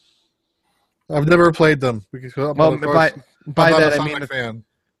okay. I've never played them. Because, Well, of course, by I'm not that a I mean Sonic fan.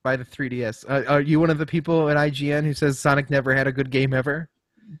 by the 3DS. Are you one of the people at IGN who says Sonic never had a good game ever?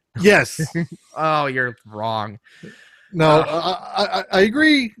 Yes. Oh, you're wrong. No, I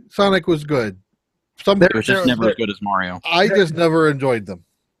agree. Sonic was good. It was just never as good as Mario. I just never enjoyed them.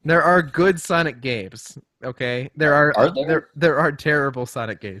 There are good Sonic games. Okay, there are there? there are terrible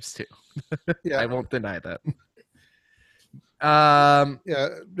Sonic games too. Yeah. I won't deny that.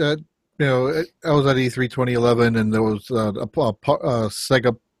 Yeah, I was at E3 2011, and there was a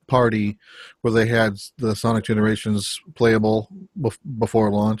Sega party where they had the Sonic Generations playable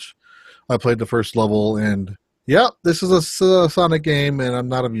before launch. I played the first level, and this is a Sonic game, and I'm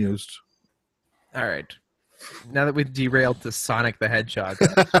not amused. All right. Now that we've derailed to Sonic the Hedgehog,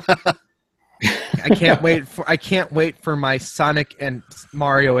 I can't wait for my Sonic and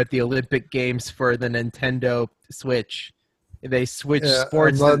Mario at the Olympic Games for the Nintendo Switch. They switch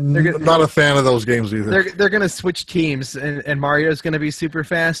sports. I'm not a fan of those games either. They're going to switch teams, and Mario's going to be super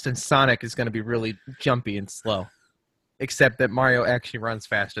fast, and Sonic is going to be really jumpy and slow. Except that Mario actually runs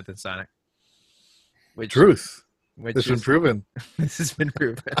faster than Sonic. Truth. Which It's been is, proven. this has been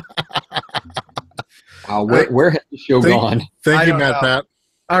proven. Where has the show gone? Thank I you, don't Matt know. Pat.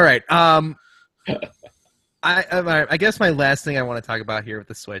 All right. I guess my last thing I want to talk about here with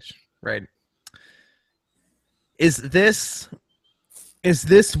the Switch, right? Is this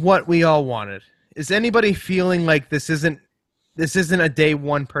what we all wanted? Is anybody feeling like this isn't a day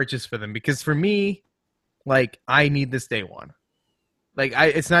one purchase for them? Because for me, like, I need this day one. Like,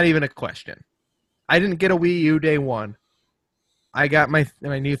 it's not even a question. I didn't get a Wii U day one. I got my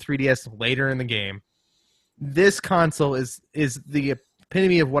new 3DS later in the game. This console is the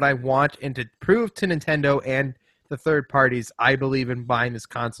epitome of what I want, and to prove to Nintendo and the third parties, I believe in buying this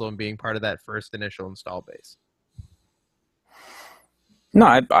console and being part of that first initial install base. No,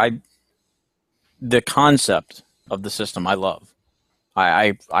 I the concept of the system I love.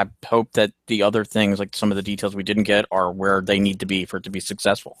 I hope that the other things, like some of the details we didn't get, are where they need to be for it to be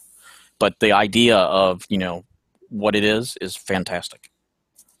successful. But the idea of, what it is fantastic.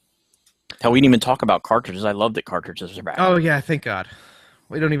 Hell, we didn't even talk about cartridges. I love that cartridges are back. Oh yeah, thank God.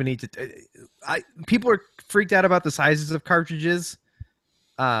 We don't even need to. People are freaked out about the sizes of cartridges.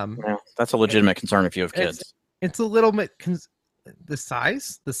 Yeah, that's a legitimate concern if you have kids. It's a little bit the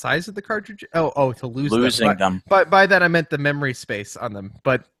size of the cartridge. Oh, to losing them. But by that I meant the memory space on them.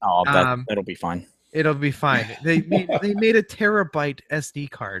 But that'll be fine. It'll be fine. They made a terabyte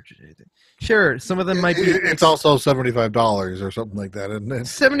SD card. Sure, some of them might be. It's also $75 or something like that, isn't it?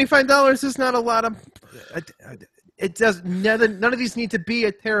 $75 is not a lot of. It does. None of these need to be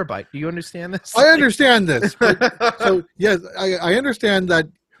a terabyte. Do you understand this? I understand this. So yes, I understand that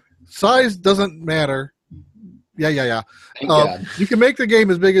size doesn't matter. Yeah. You can make the game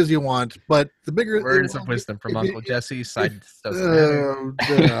as big as you want, but the bigger words of wisdom from Uncle Jesse. Size doesn't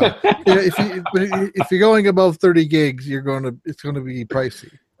matter. If you're going above 30 gigs, it's going to be pricey.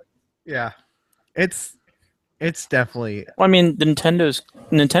 Yeah, it's definitely. Well, I mean, Nintendo's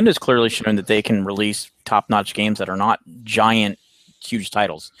clearly shown that they can release top-notch games that are not giant, huge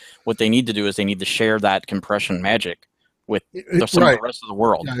titles. What they need to do is they need to share that compression magic with some of the rest of the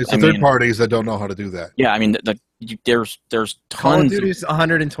world. Yeah, it's the third parties that don't know how to do that. Yeah, I mean, there's tons. Call of Duty's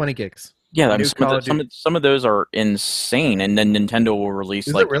 120 gigs. Yeah, I mean, some of those are insane, and then Nintendo will release.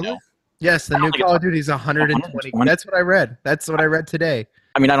 Is it really? Yes, the new Call of Duty is 120. That's what I read. That's what I read today.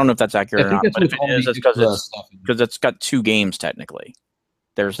 I mean, I don't know if that's accurate or not, but if it is, it's because it's got 2 games technically.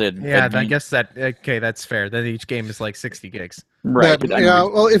 There's I guess that's fair. Then each game is like 60 gigs. Right. Yeah.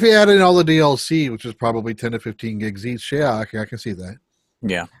 Well, if you add in all the DLC, which is probably 10 to 15 gigs each, I can see that.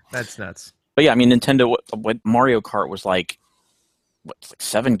 Yeah, that's nuts. But yeah, I mean, Nintendo. What Mario Kart was like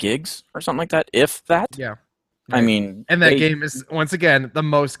 7 gigs or something like that, if that. Yeah. I mean, and that game is once again the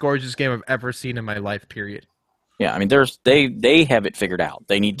most gorgeous game I've ever seen in my life. Period. Yeah, I mean, they have it figured out.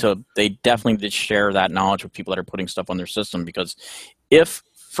 They definitely need to share that knowledge with people that are putting stuff on their system, because if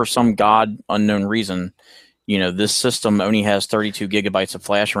for some god unknown reason, this system only has 32 gigabytes of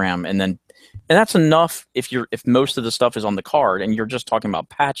flash RAM, and that's enough if most of the stuff is on the card and you're just talking about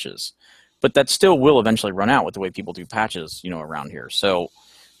patches, but that still will eventually run out with the way people do patches, around here. So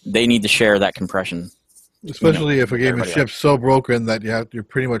they need to share that compression. Especially if a game is shipped so broken that you're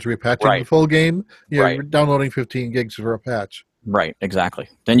pretty much repatching the full game. You're downloading 15 gigs for a patch. Right, exactly.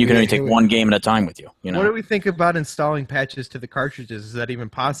 Then you can only take one game at a time with you. What do we think about installing patches to the cartridges? Is that even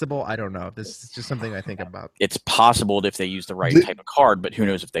possible? I don't know. This is just something I think about. It's possible if they use the right type of card, but who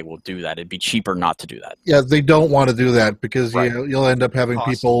knows if they will do that. It'd be cheaper not to do that. Yeah, they don't want to do that because you'll end up having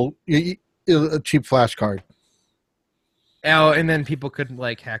people a cheap flash card. Oh, and then people could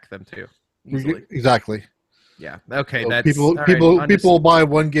hack them too. Easily. Exactly. Yeah. Okay. So that's people will buy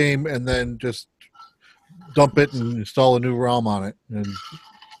one game and then just dump it and install a new ROM on it, and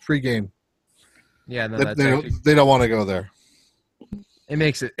free game. Yeah. No, they don't want to go there. It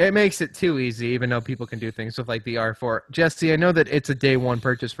makes it too easy, even though people can do things with the R4. Jesse, I know that it's a day one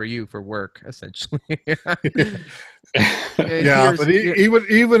purchase for you for work, essentially. Yeah, but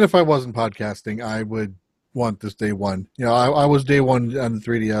even if I wasn't podcasting, I would want this day one. I was day one on the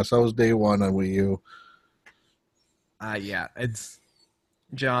 3DS. I was day one on Wii U. Yeah, it's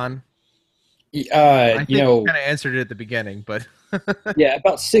John. I think you kind of answered it at the beginning, but yeah,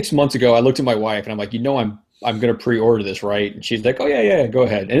 about 6 months ago, I looked at my wife and I'm like, I'm going to pre-order this, right? And she's like, oh yeah, go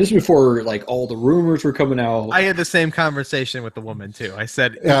ahead. And this is before all the rumors were coming out. I had the same conversation with the woman too. I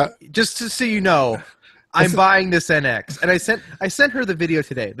said, just to so you know, I'm buying this NX, and I sent her the video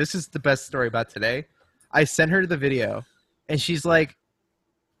today. This is the best story about today. I sent her the video, and she's like,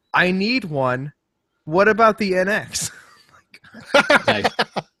 I need one. What about the NX? Nice.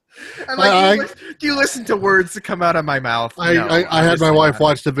 I'm like, do you listen to words that come out of my mouth? I had my wife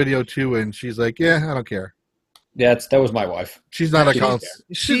watch the video too, and she's like, yeah, I don't care. That was my wife. She's not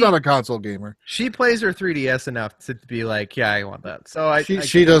she's not a console gamer. She plays her 3DS enough to be like, yeah, I want that. So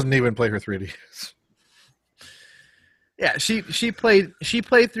she doesn't even play her 3DS. Yeah, she played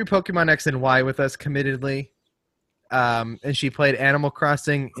through Pokemon X and Y with us committedly, and she played Animal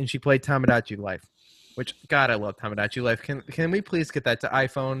Crossing and she played Tamagotchi Life, which God, I love Tamagotchi Life. Can we please get that to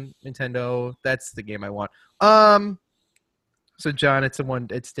iPhone, Nintendo? That's the game I want. So John, it's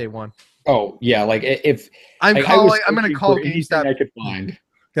day one. Oh yeah, like if I'm I calling. was I'm going to searching call for anything GameStop. I could find.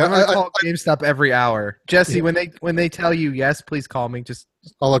 Yeah, I'm going to call GameStop every hour. Jesse, when they tell you yes, please call me.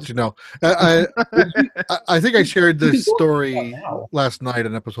 I'll let you know. I think I shared this story Now. last night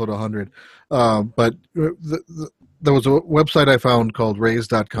in episode 100. But there was a website I found called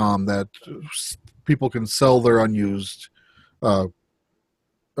Raise.com that people can sell their unused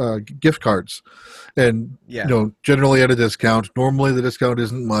gift cards, and generally at a discount. Normally the discount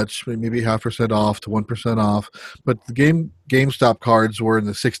isn't much, maybe 0.5% off to 1% off, but the GameStop cards were in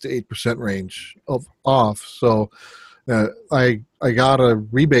the 6 to 8% range of off. So I got a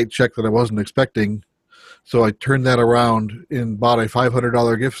rebate check that I wasn't expecting, so I turned that around and bought a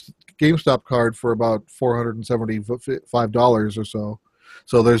 $500 GameStop card for about $475 or so.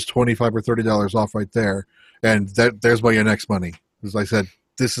 So there's $25 or $30 off right there, and there's my NX money. As I said,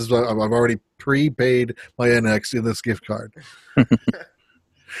 this is I've already prepaid my NX in this gift card.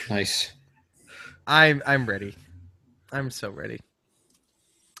 Nice. I'm ready. I'm so ready.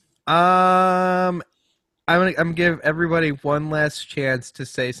 I'm gonna give everybody one last chance to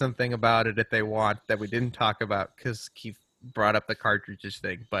say something about it if they want that we didn't talk about because Keith brought up the cartridges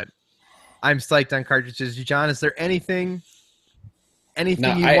thing. But I'm psyched on cartridges. John, is there anything you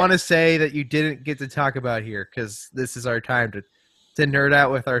want to say that you didn't get to talk about here? Because this is our time to nerd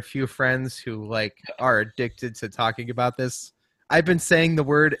out with our few friends who are addicted to talking about this. I've been saying the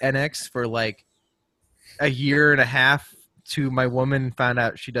word NX for like a year and a half to my woman, found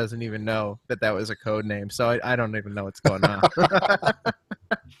out she doesn't even know that was a code name. So I don't even know what's going on.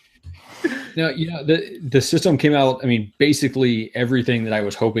 No, the system came out, I mean, basically everything that I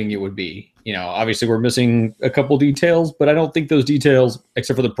was hoping it would be. Obviously we're missing a couple details, but I don't think those details,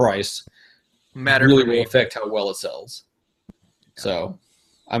 except for the price, really will affect how well it sells. So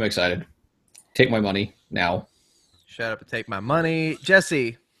I'm excited. Take my money now. Shut up and take my money.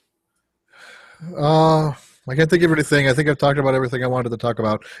 Jesse. I can't think of anything. I think I've talked about everything I wanted to talk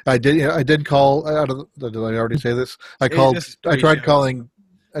about. I did call out of did I already say this? I tried calling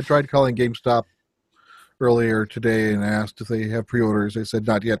GameStop earlier today and asked if they have pre-orders. They said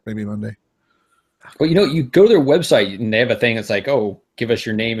not yet, maybe Monday. Well, you go to their website and they have a thing that's like, oh, give us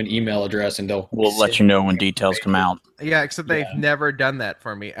your name and email address and we'll let you know when details come out. Yeah, except they've never done that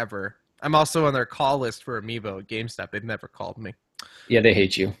for me ever. I'm also on their call list for Amiibo at GameStop. They've never called me. Yeah, they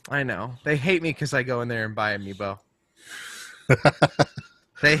hate you. I know. They hate me because I go in there and buy Amiibo.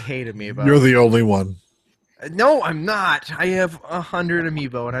 They hate Amiibo. You're the only one. No, I'm not. I have 100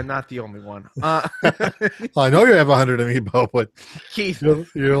 Amiibo, and I'm not the only one. I know you have 100 Amiibo, but Keith, you're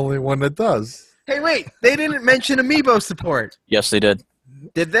the only one that does. Hey, wait! They didn't mention Amiibo support. Yes, they did.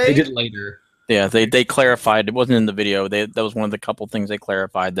 Did they? They did later. Yeah, they clarified. It wasn't in the video. That was one of the couple things they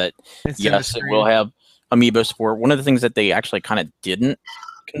clarified that yes, it will have Amiibo support. One of the things that they actually kind of didn't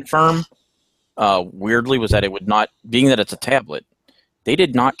confirm, weirdly, was that it would not, being that it's a tablet, they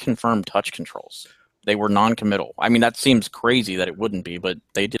did not confirm touch controls. They were non-committal. I mean, that seems crazy that it wouldn't be, but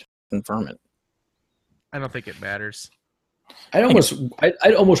they did confirm it. I don't think it matters. I'd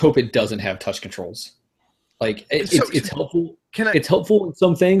almost hope it doesn't have touch controls. Like it's helpful. It's helpful in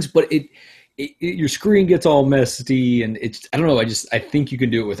some things, but your screen gets all messy, and I don't know. I think you can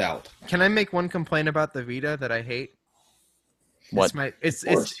do it without. Can I make one complaint about the Vita that I hate? What?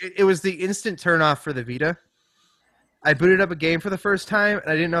 It was the instant turn off for the Vita. I booted up a game for the first time,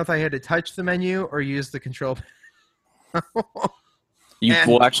 and I didn't know if I had to touch the menu or use the control.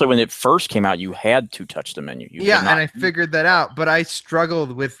 Well, actually, when it first came out, you had to touch the menu. And I figured that out, but I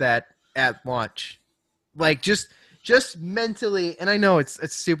struggled with that at launch. Like, just mentally, and I know it's a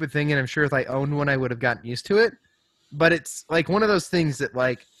stupid thing, and I'm sure if I owned one, I would have gotten used to it, but it's like one of those things that,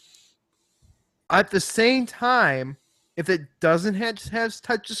 like, at the same time, if it doesn't have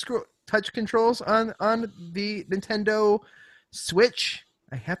touch controls on the Nintendo Switch,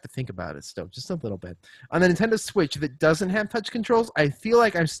 I have to think about it still, just a little bit. On the Nintendo Switch, if it doesn't have touch controls, I feel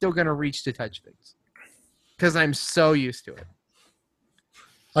like I'm still going to reach to touch things because I'm so used to it.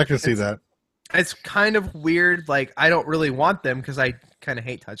 I can see that. It's kind of weird. Like, I don't really want them because I kind of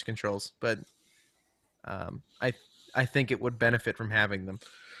hate touch controls, but I think it would benefit from having them.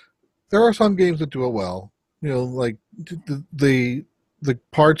 There are some games that do it well. Like the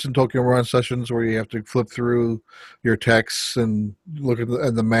parts in Tokyo Run Sessions where you have to flip through your texts and look at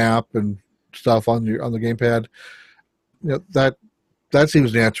the map and stuff on the gamepad. That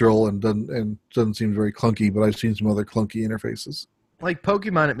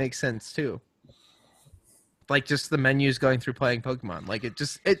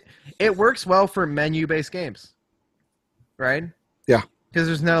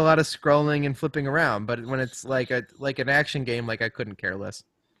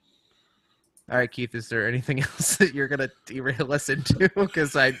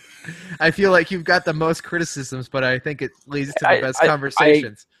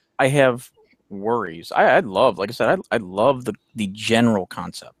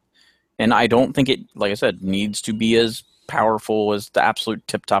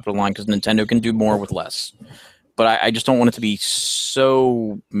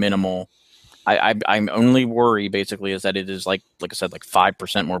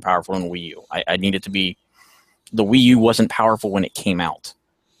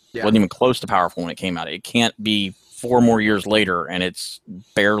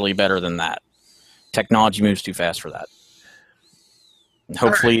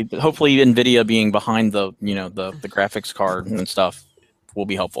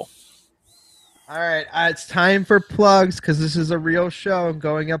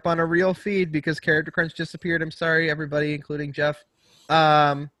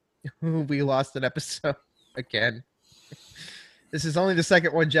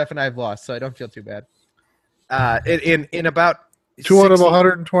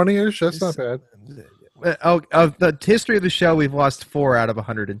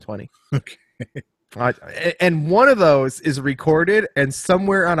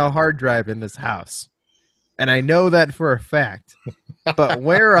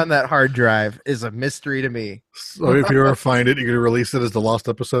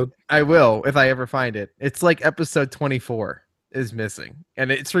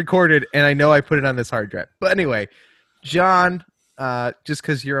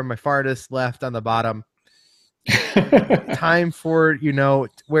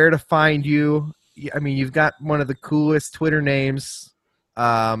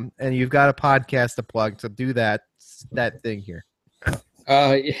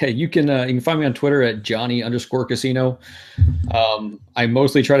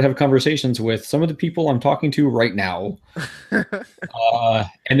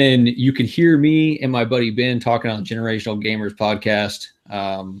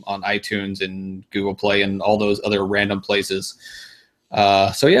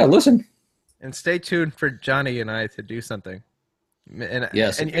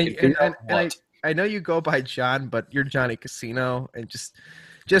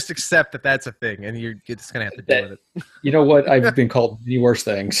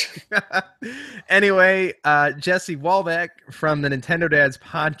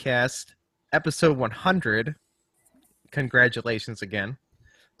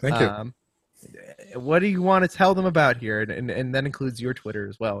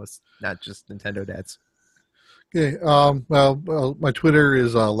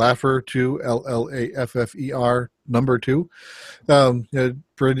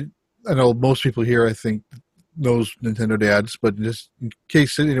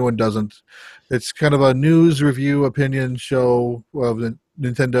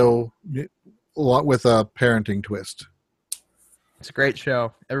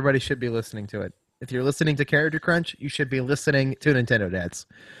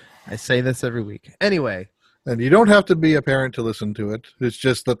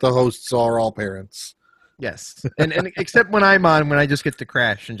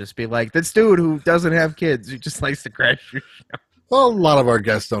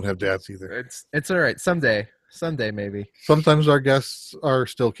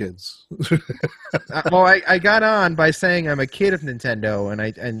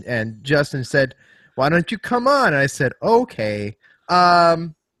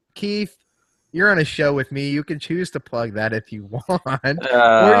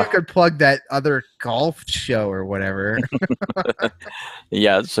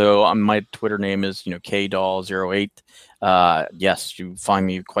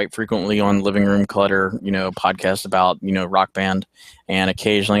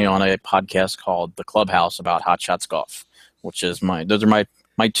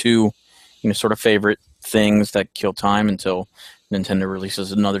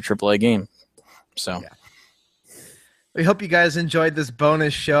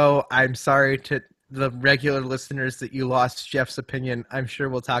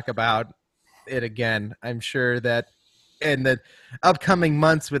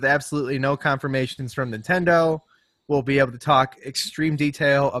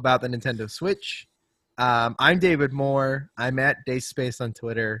I'm David Moore. I'm at Dayspace on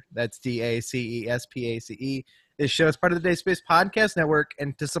Twitter. That's DACESPACE. This show is part of the Dayspace Podcast Network.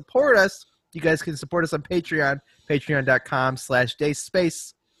 And to support us, you guys can support us on Patreon,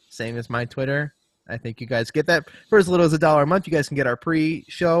 patreon.com/Dayspace. Same as my Twitter. I think you guys get that. For as little as $1 a month, you guys can get our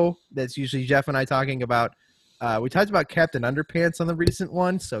pre-show. That's usually Jeff and I talking about. We talked about Captain Underpants on the recent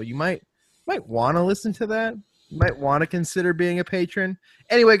one, so you might want to listen to that. You might want to consider being a patron.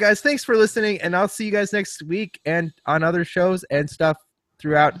 Anyway, guys, thanks for listening, and I'll see you guys next week and on other shows and stuff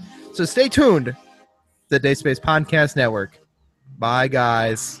throughout. So stay tuned. The Dayspace Podcast Network. Bye,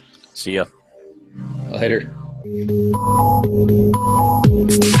 guys. See ya. Later.